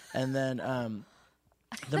confused. And then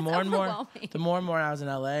the more and more I was in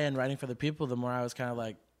LA and writing for the people, the more I was kind of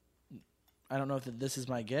like, I don't know if this is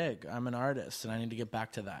my gig. I'm an artist, and I need to get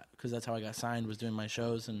back to that, because that's how I got signed, was doing my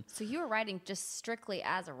shows. And So you were writing just strictly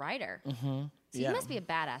as a writer. Mm-hmm. So Yeah. you must be a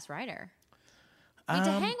badass writer. I mean,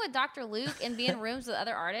 to hang with Dr. Luke and be in rooms with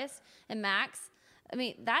other artists and Max, I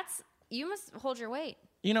mean, you must hold your weight.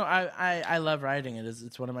 you know, I love writing.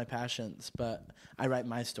 It's one of my passions, but I write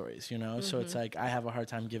my stories, you know. So it's like I have a hard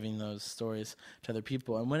time giving those stories to other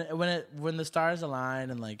people. And when the stars align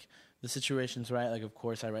and like the situation's right, like of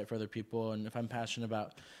course I write for other people. And if I'm passionate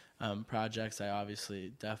about projects, I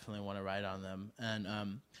obviously definitely want to write on them.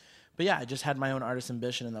 And but yeah, I just had my own artist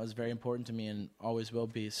ambition, and that was very important to me, and always will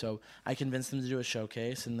be. So I convinced them to do a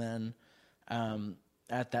showcase, and then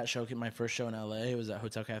at that showcase, my first show in LA, it was at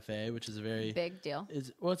Hotel Cafe, which is a very Big deal.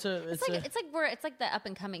 It's like the up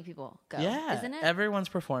and coming people go, yeah, isn't it? Everyone's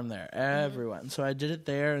performed there. Everyone. So I did it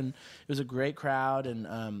there, and it was a great crowd, and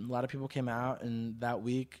a lot of people came out. And that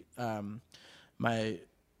week, my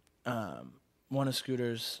one of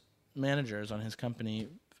Scooter's managers on his company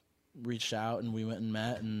reached out, and we went and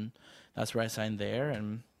met, and that's where I signed there.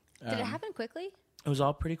 And Did it happen quickly? it was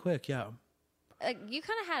all pretty quick. Yeah, Like you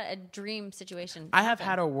kind of had a dream situation. I have happen.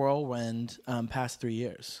 had a whirlwind past 3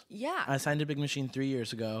 years. Yeah. I signed to Big Machine 3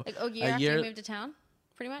 years ago. Like a year after you moved to town,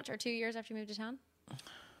 pretty much, or 2 years after you moved to town.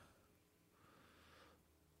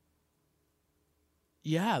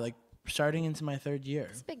 Yeah, like starting into my 3rd year.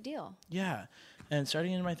 It's a big deal. Yeah, and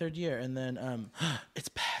starting into my 3rd year, and then it's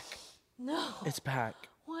back. No. It's back.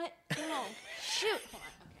 What? No. Shoot. Hold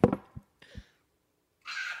on.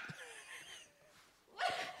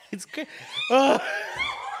 Okay. It's good. Oh.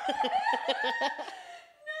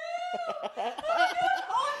 Oh, it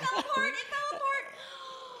fell apart. It fell apart.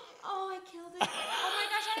 Oh, I killed it. Oh my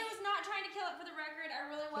gosh, I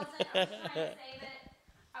wasn't. I was trying to save it.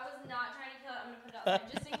 I was not trying to kill it. I'm going to put it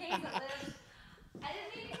outside just in case it lives. I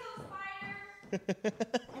didn't mean to kill a spider.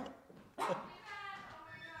 Oh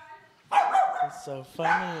my gosh. It's so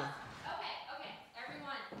funny. Okay.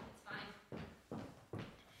 Everyone, it's fine.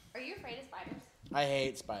 Are you afraid of spiders? I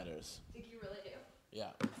hate spiders. Think you really do?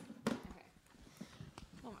 Yeah. Okay.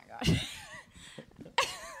 Oh my gosh.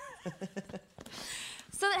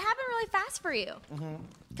 So it happened really fast for you.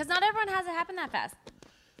 Because not everyone has it happen that fast.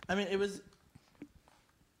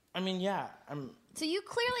 Yeah. So you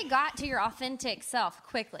clearly got to your authentic self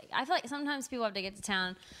quickly. I feel like sometimes people have to get to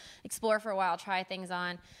town, explore for a while, try things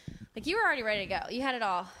on. Like, you were already ready to go. You had it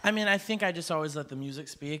all. I think I just always let the music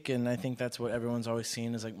speak, and I think that's what everyone's always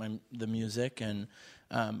seen is, like, the music. And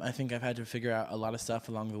I think I've had to figure out a lot of stuff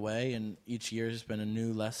along the way, and each year has been a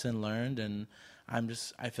new lesson learned, and I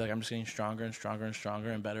feel like I'm just getting stronger and stronger and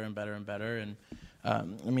stronger and better and better and better. And,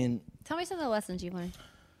 Tell me some of the lessons you've learned.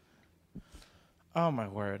 Oh, my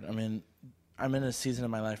word. I'm in a season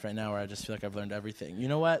of my life right now where I just feel like I've learned everything. You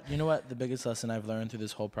know what? The biggest lesson I've learned through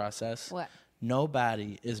this whole process? What?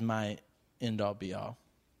 Nobody is my end-all, be-all.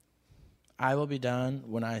 I will be done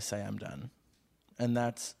when I say I'm done. And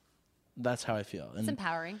that's how I feel. And It's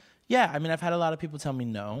empowering. yeah, I've had a lot of people tell me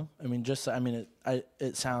no.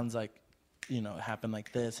 It sounds like, it happened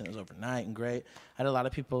like this and it was overnight and great. I had a lot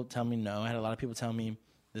of people tell me no. I had a lot of people tell me,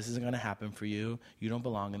 this isn't going to happen for you. You don't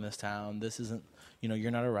belong in this town. This isn't,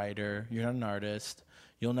 you're not a writer. You're not an artist.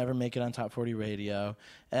 You'll never make it on Top 40 radio.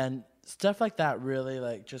 And stuff like that really,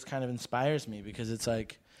 like, just kind of inspires me because it's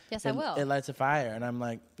like, Yes, I will. It lights a fire. And I'm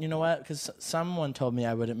like, you know what? Because someone told me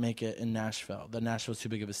I wouldn't make it in Nashville. That Nashville's too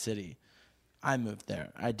big of a city. I moved there.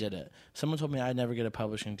 I did it. Someone told me I'd never get a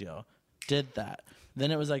publishing deal. Did that.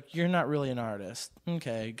 Then it was like, you're not really an artist.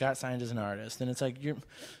 Okay, got signed as an artist. Then it's like, you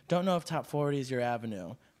don't know if Top 40 is your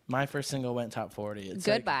avenue. My first single went Top 40. It's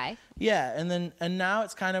Goodbye. Like, yeah, and now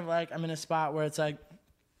it's kind of like I'm in a spot where it's like,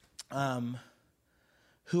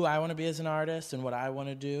 who I want to be as an artist and what I want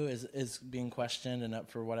to do is being questioned and up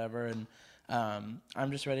for whatever. And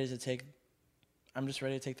I'm just ready to take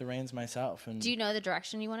the reins myself. And Do you know the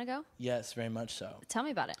direction you want to go? yes, very much so. Tell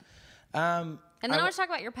me about it. And then I want to talk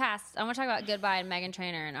about your past. I want to talk about Goodbye and Meghan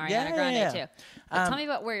Trainor and Ariana Grande too. But tell me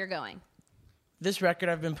about where you're going. This record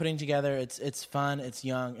I've been putting together, it's fun, it's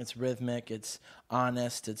young, it's rhythmic, it's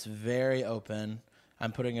honest, it's very open.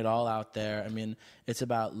 I'm putting it all out there. It's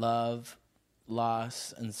about love,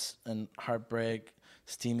 loss, and heartbreak,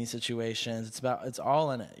 steamy situations. It's all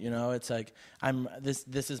in it, It's like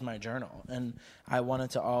this is my journal, and I want it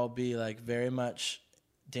to all be like very much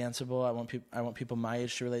danceable. I want people my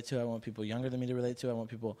age to relate to it. I want people younger than me to relate to it. I want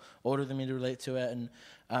people older than me to relate to it.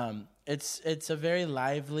 And it's a very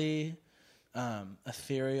lively,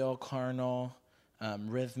 ethereal, carnal,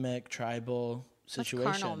 rhythmic, tribal situation.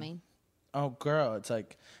 What's carnal mean? Oh, girl, it's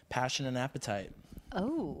like passion and appetite.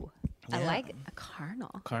 Oh, Yeah. I like a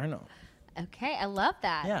carnal. Carnal. Okay, I love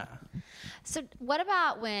that. Yeah. So what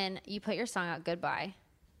about when you put your song out, Goodbye?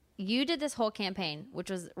 You did this whole campaign, which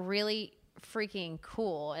was really freaking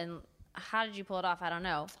cool. And how did you pull it off? I don't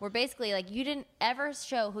know. Where basically, like, you didn't ever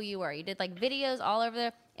show who you were. You did, like, videos all over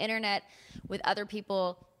the internet with other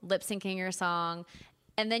people lip syncing your song.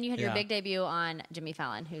 And then you had your big debut on Jimmy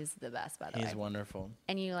Fallon, who's the best, by the way. He's wonderful.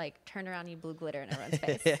 And you, like, turned around and you blew glitter in everyone's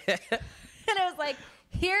face. And I was like,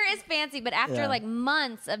 here is Fancy, but after, like,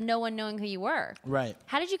 months of no one knowing who you were. Right.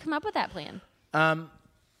 How did you come up with that plan?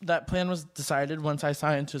 That plan was decided once I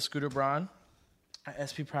signed to Scooter Braun at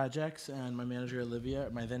SP Projects and my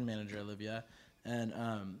then manager Olivia, and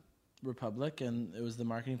Republic, and it was the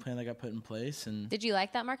marketing plan that got put in place. And Did you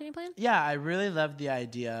like that marketing plan? yeah, I really loved the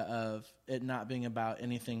idea of it not being about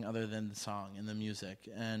anything other than the song and the music,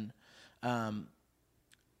 and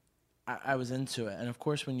I was into it. And of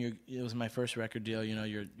course, it was my first record deal,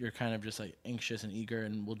 you're kind of just like anxious and eager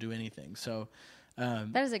and will do anything. So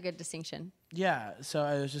That is a good distinction. yeah, so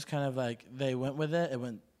I was just kind of like, they went with it. It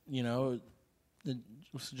went, it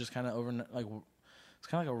was just kind of over, like, it's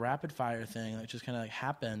kind of like a rapid fire thing. Like, just kind of like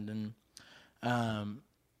happened. And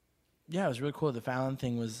yeah, it was really cool. The Fallon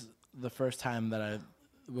thing was the first time that I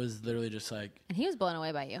was literally just like. And he was blown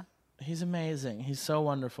away by you. He's amazing. He's so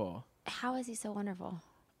wonderful. How is he so wonderful?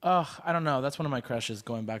 Oh, I don't know. That's one of my crushes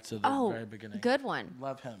going back to the very beginning. Good one.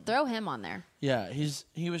 Love him. Throw him on there. Yeah,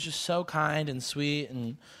 he was just so kind and sweet,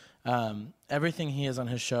 and everything he is on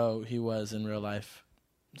his show, he was in real life.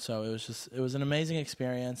 So it was an amazing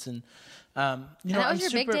experience, and And that was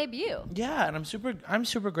your big debut. Yeah, and I'm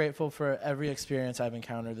super grateful for every experience I've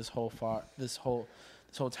encountered this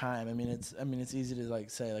this whole time. I mean, it's easy to like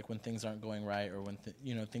say like when things aren't going right or when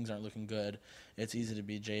things aren't looking good. It's easy to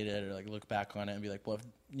be jaded or like look back on it and be like, well,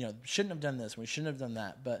 shouldn't have done this, we shouldn't have done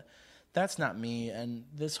that. But that's not me. And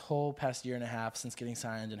this whole past year and a half since getting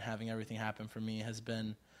signed and having everything happen for me has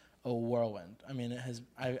been a whirlwind. I mean,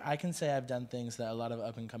 I can say I've done things that a lot of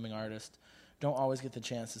up and coming artists don't always get the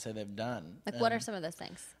chance to say they've done. Like, what are some of those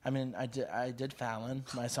things? I mean, I did Fallon.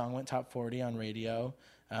 My song went top 40 on radio.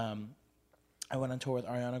 I went on tour with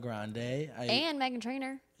Ariana Grande. And Meghan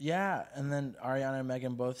Trainor. Yeah, and then Ariana and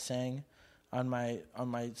Meghan both sang on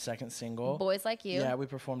my second single. Boys Like You. Yeah, we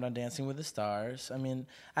performed on Dancing with the Stars. I mean,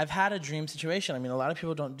 I've had a dream situation. I mean, a lot of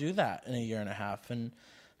people don't do that in a year and a half, and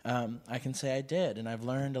I can say I did, and I've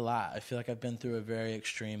learned a lot. I feel like I've been through a very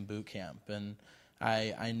extreme boot camp, and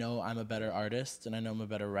I know I'm a better artist, and I know I'm a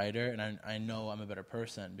better writer, and I know I'm a better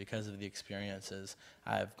person because of the experiences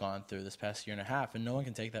I've gone through this past year and a half, and no one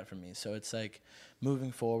can take that from me. So it's like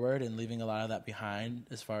moving forward and leaving a lot of that behind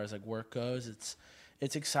as far as like work goes.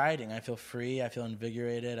 It's exciting. I feel free. I feel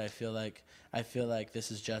invigorated. I feel like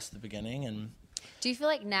this is just the beginning. And do you feel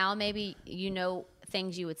like now maybe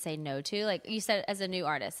things you would say no to? Like you said, as a new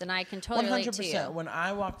artist, and I can totally relate to you. 100%. When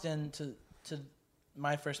I walked into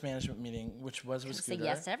my first management meeting, which was with Scooter. Say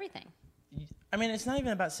yes to everything. I mean, it's not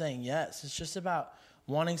even about saying yes. It's just about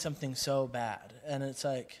wanting something so bad. And it's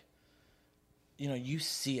like, you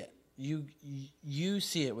see it. You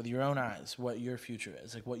see it with your own eyes, what your future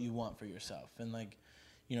is, like what you want for yourself. And like,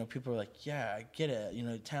 people are like, yeah, I get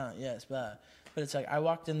it. Talent, yes, blah. But it's like, I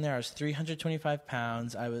walked in there, I was 325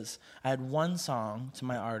 pounds. I had one song to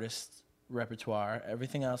my artist repertoire.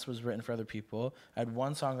 Everything else was written for other people. I had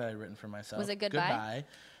one song that I'd written for myself. Was it Goodbye?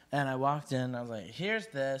 And I walked in, I was like, here's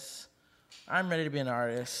this. I'm ready to be an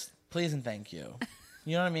artist. Please and thank you.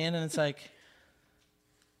 You know what I mean? And it's like,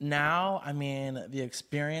 now, I mean, the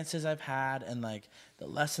experiences I've had and like the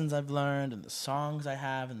lessons I've learned and the songs I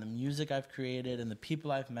have and the music I've created and the people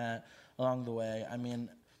I've met along the way, I mean,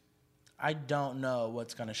 I don't know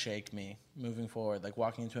what's going to shake me moving forward, like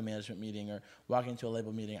walking into a management meeting or walking into a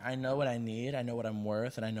label meeting. I know what I need, I know what I'm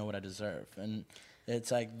worth, and I know what I deserve. And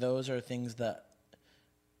it's like those are things that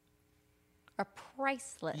are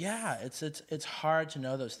priceless. Yeah, it's hard to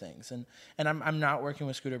know those things. And I'm not working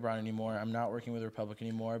with Scooter Braun anymore. I'm not working with Republic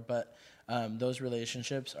anymore, but those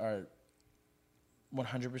relationships are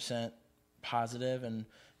 100% positive, and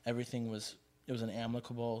everything was an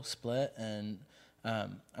amicable split, and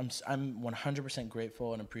I'm 100%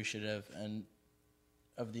 grateful and appreciative and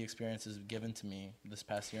of the experiences given to me this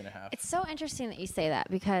past year and a half. It's so interesting that you say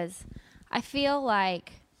that, because I feel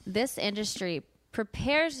like this industry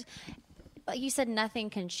prepares, like you said,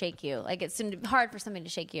 nothing can shake you. Like it's hard for something to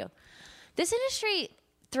shake you. This industry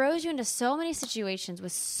throws you into so many situations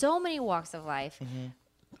with so many walks of life.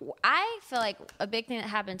 Mm-hmm. I feel like a big thing that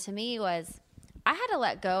happened to me was I had to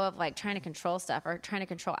let go of like trying to control stuff or trying to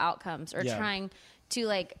control outcomes or trying to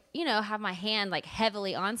like, have my hand like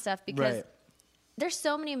heavily on stuff, because there's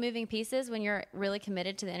so many moving pieces when you're really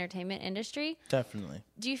committed to the entertainment industry. Definitely.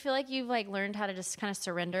 Do you feel like you've like learned how to just kind of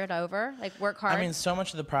surrender it over, like work hard? I mean, so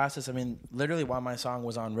much of the process, I mean, literally while my song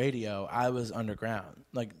was on radio, I was underground,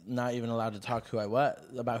 like not even allowed to talk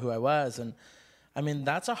about who I was. And I mean,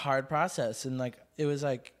 that's a hard process. And like, it was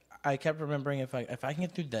like, I kept remembering if I can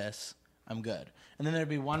get through this, I'm good. And then there'd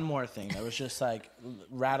be one more thing that was just like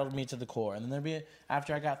rattled me to the core. And then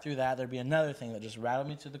after I got through that, there'd be another thing that just rattled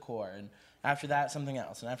me to the core. And after that, something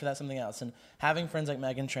else. And after that, something else. And having friends like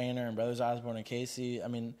Meghan Trainor and Brothers Osborne and Casey, I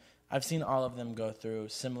mean, I've seen all of them go through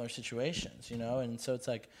similar situations, And so it's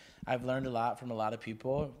like I've learned a lot from a lot of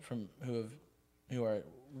people who are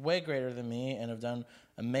way greater than me and have done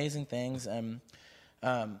amazing things. And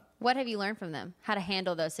what have you learned from them? How to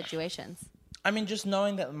handle those situations? I mean, just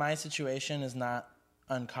knowing that my situation is not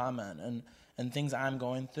uncommon and things I'm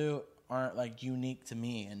going through aren't like unique to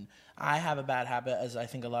me. And I have a bad habit, as I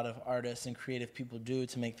think a lot of artists and creative people do,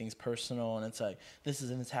 to make things personal. And it's like, this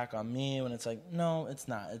is an attack on me, when it's like, no, it's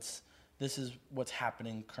not. This is what's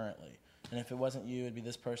happening currently. And if it wasn't you, it'd be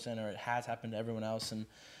this person, or it has happened to everyone else. And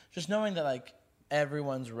just knowing that like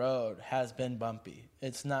everyone's road has been bumpy.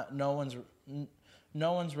 It's not, no one's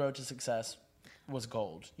road to success was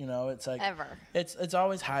gold. It's like ever. It's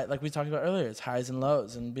always high, like we talked about earlier. It's highs and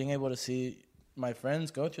lows, and being able to see my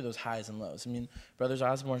friends go through those highs and lows. I mean, Brothers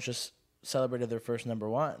Osborne just celebrated their first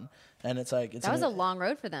 #1, and it's like that was a long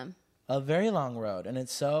road for them. A very long road, and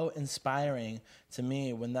it's so inspiring to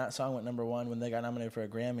me when that song went #1, when they got nominated for a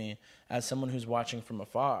Grammy. As someone who's watching from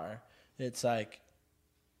afar, it's like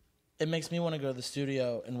it makes me want to go to the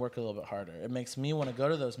studio and work a little bit harder. It makes me want to go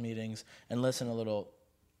to those meetings and listen a little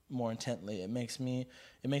more intently. It makes me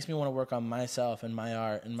want to work on myself and my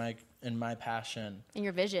art and my passion and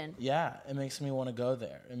your vision. Yeah, it makes me want to go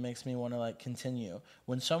there. It makes me want to like continue.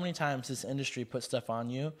 When so many times this industry puts stuff on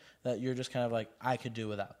you that you're just kind of like, I could do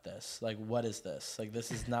without this. Like, what is this? Like,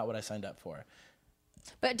 this is not what I signed up for.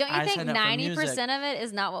 But don't you think 90% of it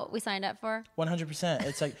is not what we signed up for? 100%.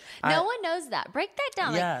 It's like no one knows that. Break that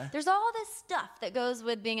down. Yeah. Like, there's all this stuff that goes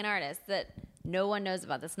with being an artist that no one knows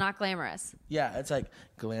about. That's not glamorous. Yeah, it's like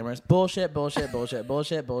glamorous bullshit, bullshit, bullshit,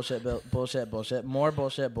 bullshit, bullshit, bullshit, bullshit, more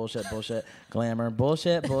bullshit, bullshit, bullshit, glamour,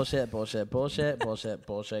 bullshit, bullshit, bullshit, bullshit, bullshit,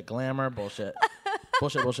 bullshit, glamour, bullshit,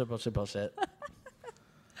 bullshit, bullshit, bullshit, bullshit.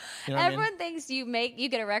 You know what Everyone I mean? thinks you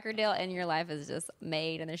get a record deal and your life is just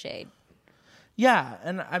made in the shade. Yeah,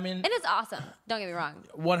 and I mean, And it's awesome. Don't get me wrong.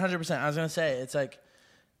 100%. I was gonna say it's like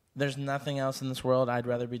there's nothing else in this world I'd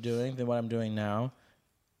rather be doing than what I'm doing now.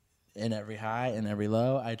 In every high and every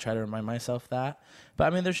low, I try to remind myself that. But I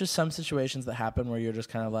mean, there's just some situations that happen where you're just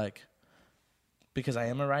kind of like, because I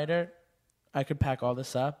am a writer, I could pack all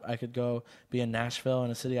this up. I could go be in Nashville,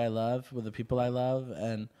 in a city I love, with the people I love,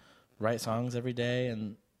 and write songs every day,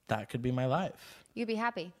 and that could be my life. You'd be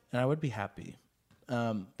happy. And I would be happy.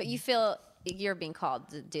 But you feel you're being called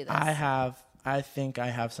to do this. I think I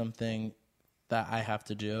have something that I have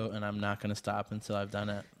to do, and I'm not going to stop until I've done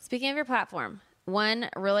it. Speaking of your platform, one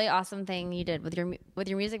really awesome thing you did with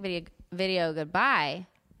your music video Goodbye,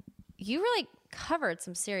 you really covered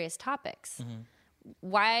some serious topics. Mm-hmm.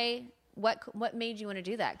 Why? What made you want to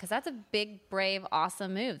do that? Because that's a big, brave,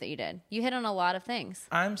 awesome move that you did. You hit on a lot of things.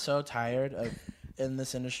 I'm so tired of in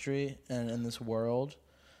this industry and in this world,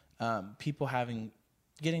 people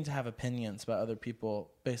getting to have opinions about other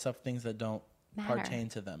people based off things that don't pertain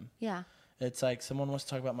to them. Yeah. It's like someone wants to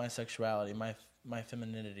talk about my sexuality, my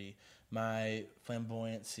femininity, my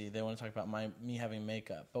flamboyancy. They want to talk about me having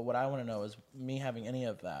makeup. But what I want to know is me having any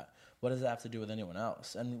of that. What does that have to do with anyone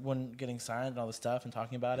else? And when getting signed and all this stuff and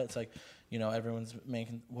talking about it, it's like, you know, everyone's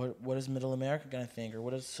making, what is Middle America going to think? Or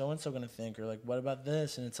what is so-and-so going to think? Or like, what about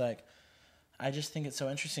this? And it's like, I just think it's so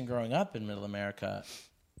interesting growing up in Middle America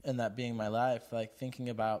and that being my life, like thinking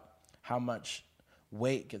about how much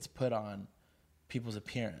weight gets put on people's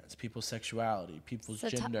appearance, people's sexuality, people's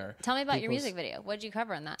gender. Tell me about your music video. What did you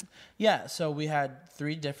cover in that? Yeah, so we had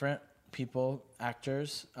 3 different people,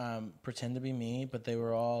 actors, pretend to be me, but they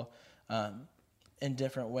were all, in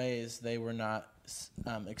different ways, they were not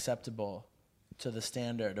acceptable to the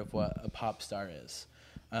standard of what a pop star is.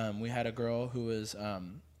 We had a girl who was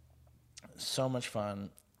so much fun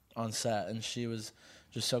on set, and she was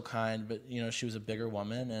just so kind, but, you know, she was a bigger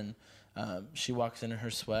woman, and she walks in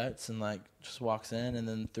her sweats and, like, just walks in, and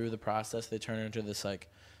then through the process, they turn her into this, like,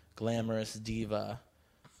 glamorous diva,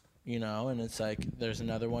 you know, and it's like there's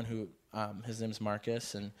another one who, his name's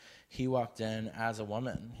Marcus, and he walked in as a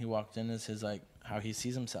woman. He walked in as his, like, how he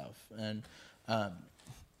sees himself, and I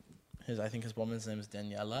think his woman's name is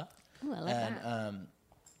Daniela. Ooh, I like that.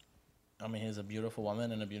 I mean, he's a beautiful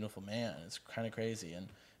woman and a beautiful man. It's kind of crazy, and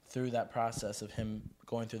through that process of him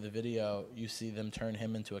going through the video, you see them turn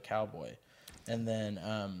him into a cowboy. And then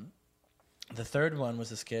the third one was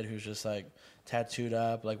this kid who's just, like, tattooed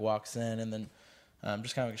up, like, walks in, and then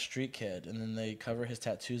just kind of like a street kid. And then they cover his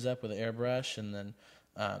tattoos up with an airbrush and then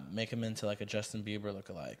make him into, like, a Justin Bieber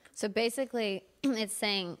lookalike. So basically, it's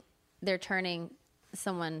saying they're turning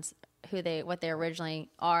someone's what they originally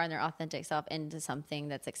are and their authentic self into something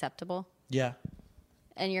that's acceptable. Yeah.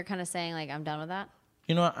 And you're kind of saying, like, I'm done with that?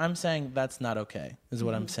 You know what? I'm saying that's not okay, is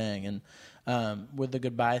what I'm saying. And with the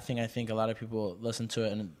Goodbye thing, I think a lot of people listen to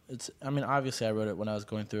it. And I mean, obviously I wrote it when I was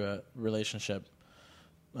going through a relationship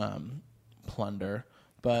plunder.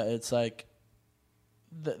 But it's like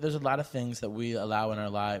there's a lot of things that we allow in our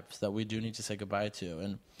lives that we do need to say goodbye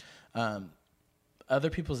to. And other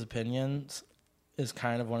people's opinions is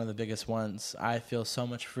kind of one of the biggest ones. I feel so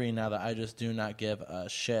much free now that I just do not give a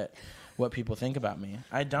shit what people think about me.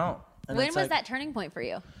 I don't. And when was that turning point for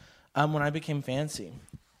you? When I became Fancy.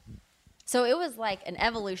 So it was like an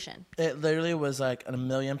evolution. It literally was like a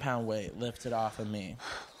 1,000,000-pound weight lifted off of me.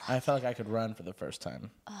 I felt like I could run for the first time.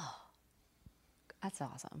 Oh, that's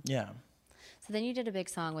awesome. Yeah. So then you did a big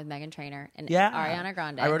song with Meghan Trainor and Yeah. Ariana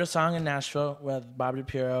Grande. I wrote a song in Nashville with Bob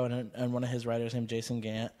DiPiero and one of his writers named Jason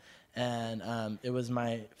Gant. And it was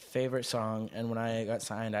my favorite song. And when I got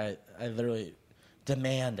signed, I literally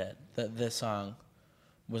demanded that this song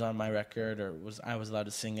was on my record or I was allowed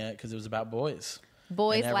to sing it because it was about boys.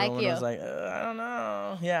 Boys and like everyone you. was like, I don't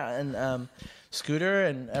know. Yeah, and Scooter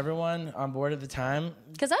and everyone on board at the time.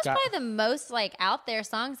 Because that's probably the most, like, out there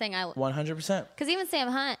song saying 100%. Because even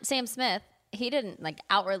Sam Smith he didn't like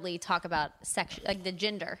outwardly talk about sex, like the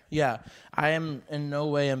gender. Yeah, I am in no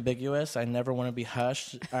way ambiguous. I never want to be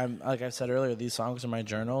hushed. Like I said earlier, these songs are my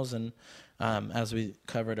journals, and as we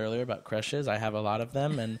covered earlier about crushes, I have a lot of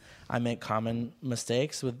them, and I make common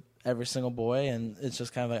mistakes with every single boy, and it's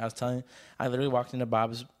just kind of like I literally walked into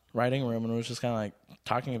Bob's writing room and was just kind of like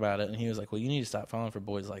talking about it, and he was like, "Well, you need to stop falling for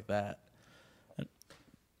boys like that." And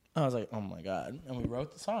I was like, "Oh my God!" And we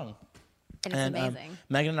wrote the song. And it's amazing.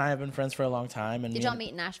 Megan and I have been friends for a long time. And Did y'all meet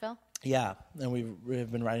in Nashville? Yeah, and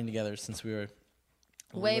we've been writing together since we were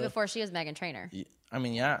way before she was Meghan Trainor. I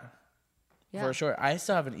mean, yeah, for sure. I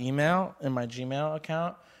still have an email in my Gmail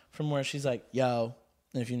account from where she's like, "Yo,"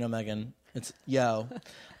 and if you know Megan, it's "Yo."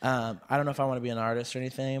 I don't know if I want to be an artist or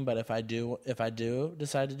anything, but if I do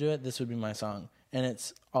decide to do it, this would be my song, and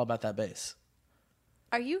it's all about that bass.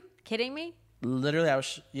 Are you kidding me? Literally,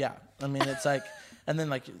 I mean, it's like. And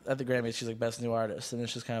then, like, at the Grammys, she's like, best new artist. And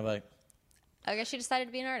it's just kind of like... I guess she decided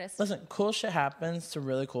to be an artist. Listen, cool shit happens to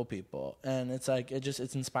really cool people. And it's like,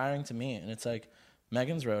 it's inspiring to me. And it's like,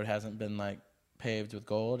 Megan's road hasn't been, like, paved with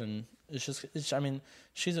gold. And I mean,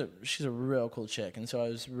 she's a real cool chick. And so it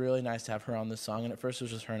was really nice to have her on this song. And at first, it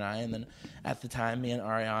was just her and I. And then at the time, me and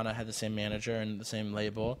Ariana had the same manager and the same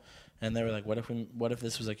label. And they were like, what if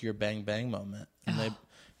this was, like, your bang bang moment? And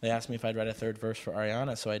They asked me if I'd write a third verse for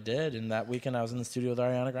Ariana, so I did. And that weekend, I was in the studio with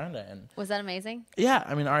Ariana Grande. And was that amazing? Yeah,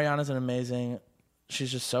 I mean, Ariana's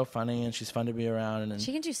she's just so funny, and she's fun to be around. And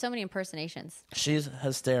she can do so many impersonations. She's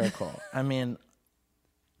hysterical. I mean,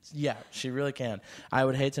 yeah, she really can. I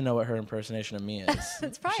would hate to know what her impersonation of me is.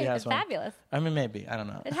 It's probably fabulous. I mean, maybe. I don't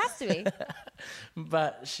know. It has to be.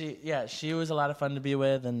 But she was a lot of fun to be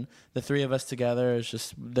with, and the three of us together is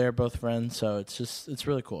just, they're both friends, so it's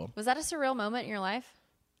really cool. Was that a surreal moment in your life?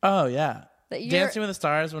 Oh, yeah. Dancing with the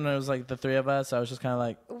Stars, when it was like the three of us, I was just kind of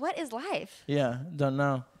like... What is life? Yeah, don't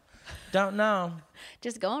know.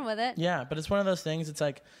 Just going with it. Yeah, but it's one of those things, it's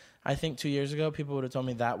like, I think 2 years ago, people would have told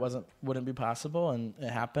me that wouldn't be possible, and it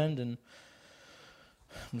happened, and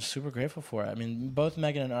I'm just super grateful for it. I mean, both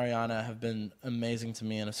Megan and Ariana have been amazing to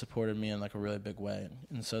me and have supported me in like a really big way.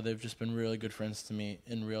 And so they've just been really good friends to me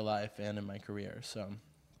in real life and in my career. So I'm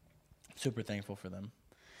super thankful for them.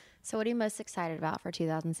 So what are you most excited about for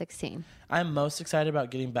 2016? I'm most excited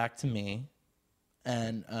about getting back to me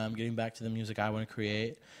and getting back to the music I want to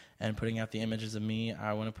create and putting out the images of me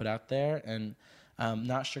I want to put out there and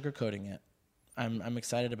not sugarcoating it. I'm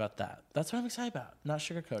excited about that. That's what I'm excited about, not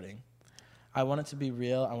sugarcoating. I want it to be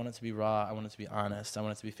real. I want it to be raw. I want it to be honest. I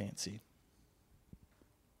want it to be fancy.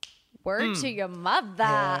 Word to your mother.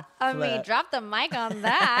 Yeah, I mean, drop the mic on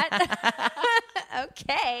that.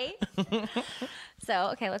 Okay.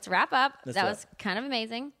 So, let's wrap up. That was kind of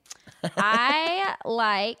amazing. I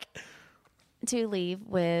like to leave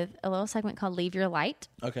with a little segment called Leave Your Light.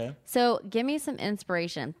 Okay. So, give me some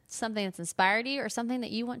inspiration, something that's inspired you or something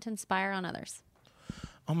that you want to inspire on others.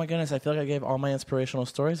 Oh my goodness, I feel like I gave all my inspirational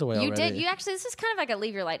stories away already. You did. You actually, this is kind of like a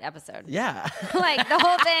Leave Your Light episode. Yeah. Like the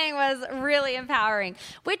whole thing was really empowering,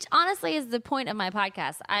 which honestly is the point of my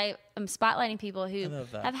podcast. I am spotlighting people who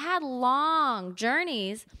have had long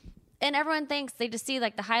journeys and everyone thinks they just see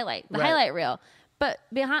like the highlight reel. But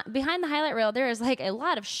behind the highlight reel, there is like a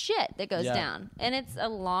lot of shit that goes down and it's a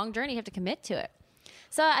long journey. You have to commit to it.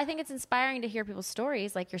 So I think it's inspiring to hear people's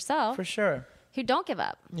stories like yourself. For sure. Who don't give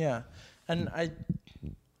up. Yeah. And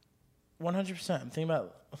 100%. I'm thinking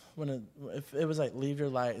about if it was like Leave Your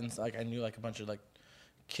Light and like I knew like a bunch of like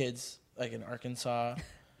kids like in Arkansas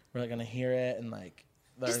were like gonna hear it and like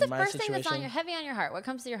just the first thing that's heavy on your heart. What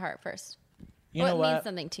comes to your heart first? What means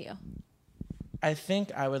something to you? I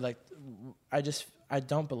think I would I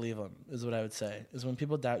don't believe them is what I would say. Is when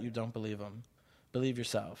people doubt you, don't believe them. Believe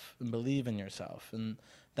yourself and believe in yourself. And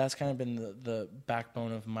that's kind of been the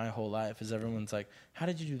backbone of my whole life is everyone's like, how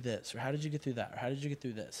did you do this? Or how did you get through that? Or how did you get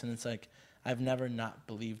through this? And it's like, I've never not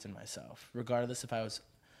believed in myself, regardless if I was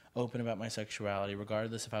open about my sexuality,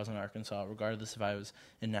 regardless if I was in Arkansas, regardless if I was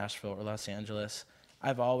in Nashville or Los Angeles.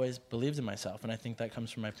 I've always believed in myself. And I think that comes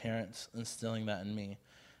from my parents instilling that in me.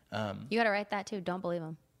 You got to write that too. Don't believe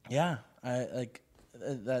them. Yeah. I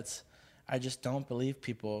just don't believe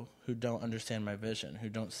people who don't understand my vision, who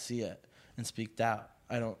don't see it and speak doubt.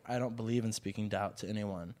 I don't believe in speaking doubt to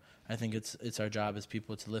anyone. I think it's our job as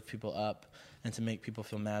people to lift people up and to make people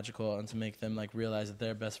feel magical and to make them like realize that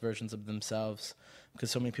they're best versions of themselves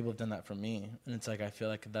because so many people have done that for me. And it's like I feel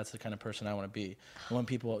like that's the kind of person I want to be. And when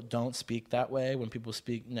people don't speak that way, when people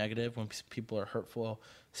speak negative, when people are hurtful,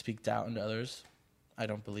 speak doubt into others, I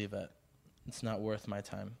don't believe it. It's not worth my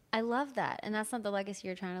time. I love that. And that's not the legacy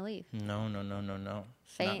you're trying to leave. No.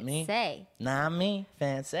 Not me. Fancy. Not me.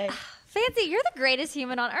 Fancy. Fancy, you're the greatest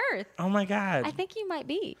human on earth. Oh my God. I think you might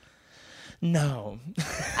be. No.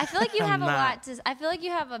 I feel like you have I'm a not. lot to. I feel like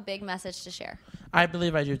you have a big message to share. I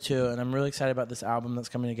believe I do too, and I'm really excited about this album that's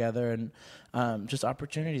coming together and just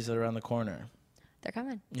opportunities that are around the corner. They're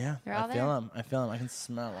coming. Yeah, They're all I feel there. them. I feel them. I can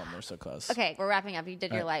smell them. They're so close. Okay, we're wrapping up. You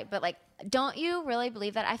did your light, but like, don't you really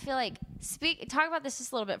believe that? I feel like talk about this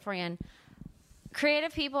just a little bit for you. And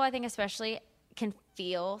creative people, I think especially, can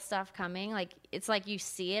feel stuff coming. Like it's like you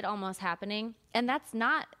see it almost happening, and that's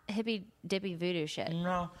not hippy dippy voodoo shit.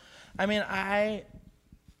 No, I mean I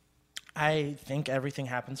think everything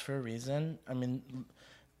happens for a reason. I mean,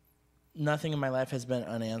 nothing in my life has been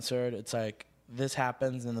unanswered. It's like this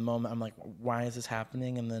happens in the moment. I'm like, why is this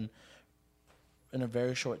happening? And then in a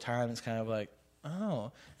very short time, it's kind of like,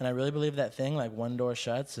 oh. And I really believe that thing, like one door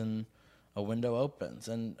shuts and a window opens.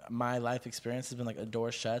 And my life experience has been like a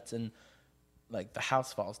door shuts and like the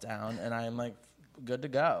house falls down and I'm like good to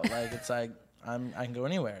go. Like it's like I can go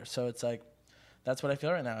anywhere. So it's like that's what I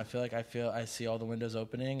feel right now. I see all the windows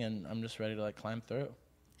opening and I'm just ready to like climb through.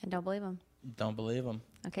 And don't believe them. Don't believe them.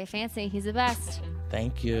 Okay, Fancy, he's the best.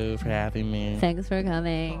 Thank you for having me. Thanks for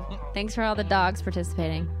coming. Thanks for all the dogs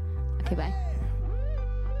participating. Okay, bye.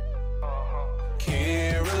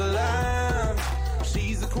 Caroline,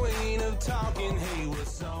 she's the queen of talking. Hey,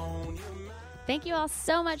 what's on your mind? Thank you all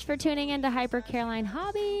so much for tuning in to Hyper Caroline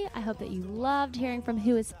Hobby. I hope that you loved hearing from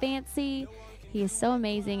Who is Fancy. He is so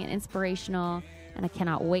amazing and inspirational, and I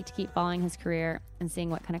cannot wait to keep following his career and seeing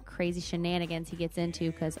what kind of crazy shenanigans he gets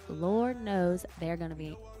into, because Lord knows they're going to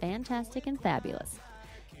be fantastic and fabulous.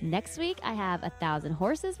 Next week, I have 1,000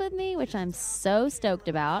 Horses with me, which I'm so stoked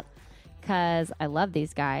about because I love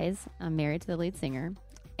these guys. I'm married to the lead singer,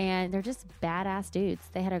 and they're just badass dudes.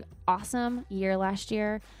 They had an awesome year last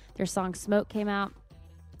year. Their song Smoke came out,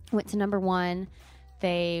 went to #1.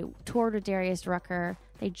 They toured with Darius Rucker.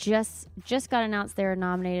 They just got announced they were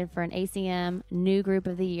nominated for an ACM New Group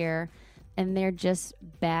of the Year, and they're just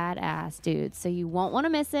badass dudes. So you won't want to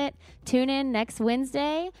miss it. Tune in next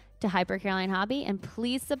Wednesday to Hyper Caroline Hobby, and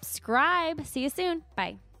please subscribe. See you soon.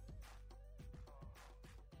 Bye.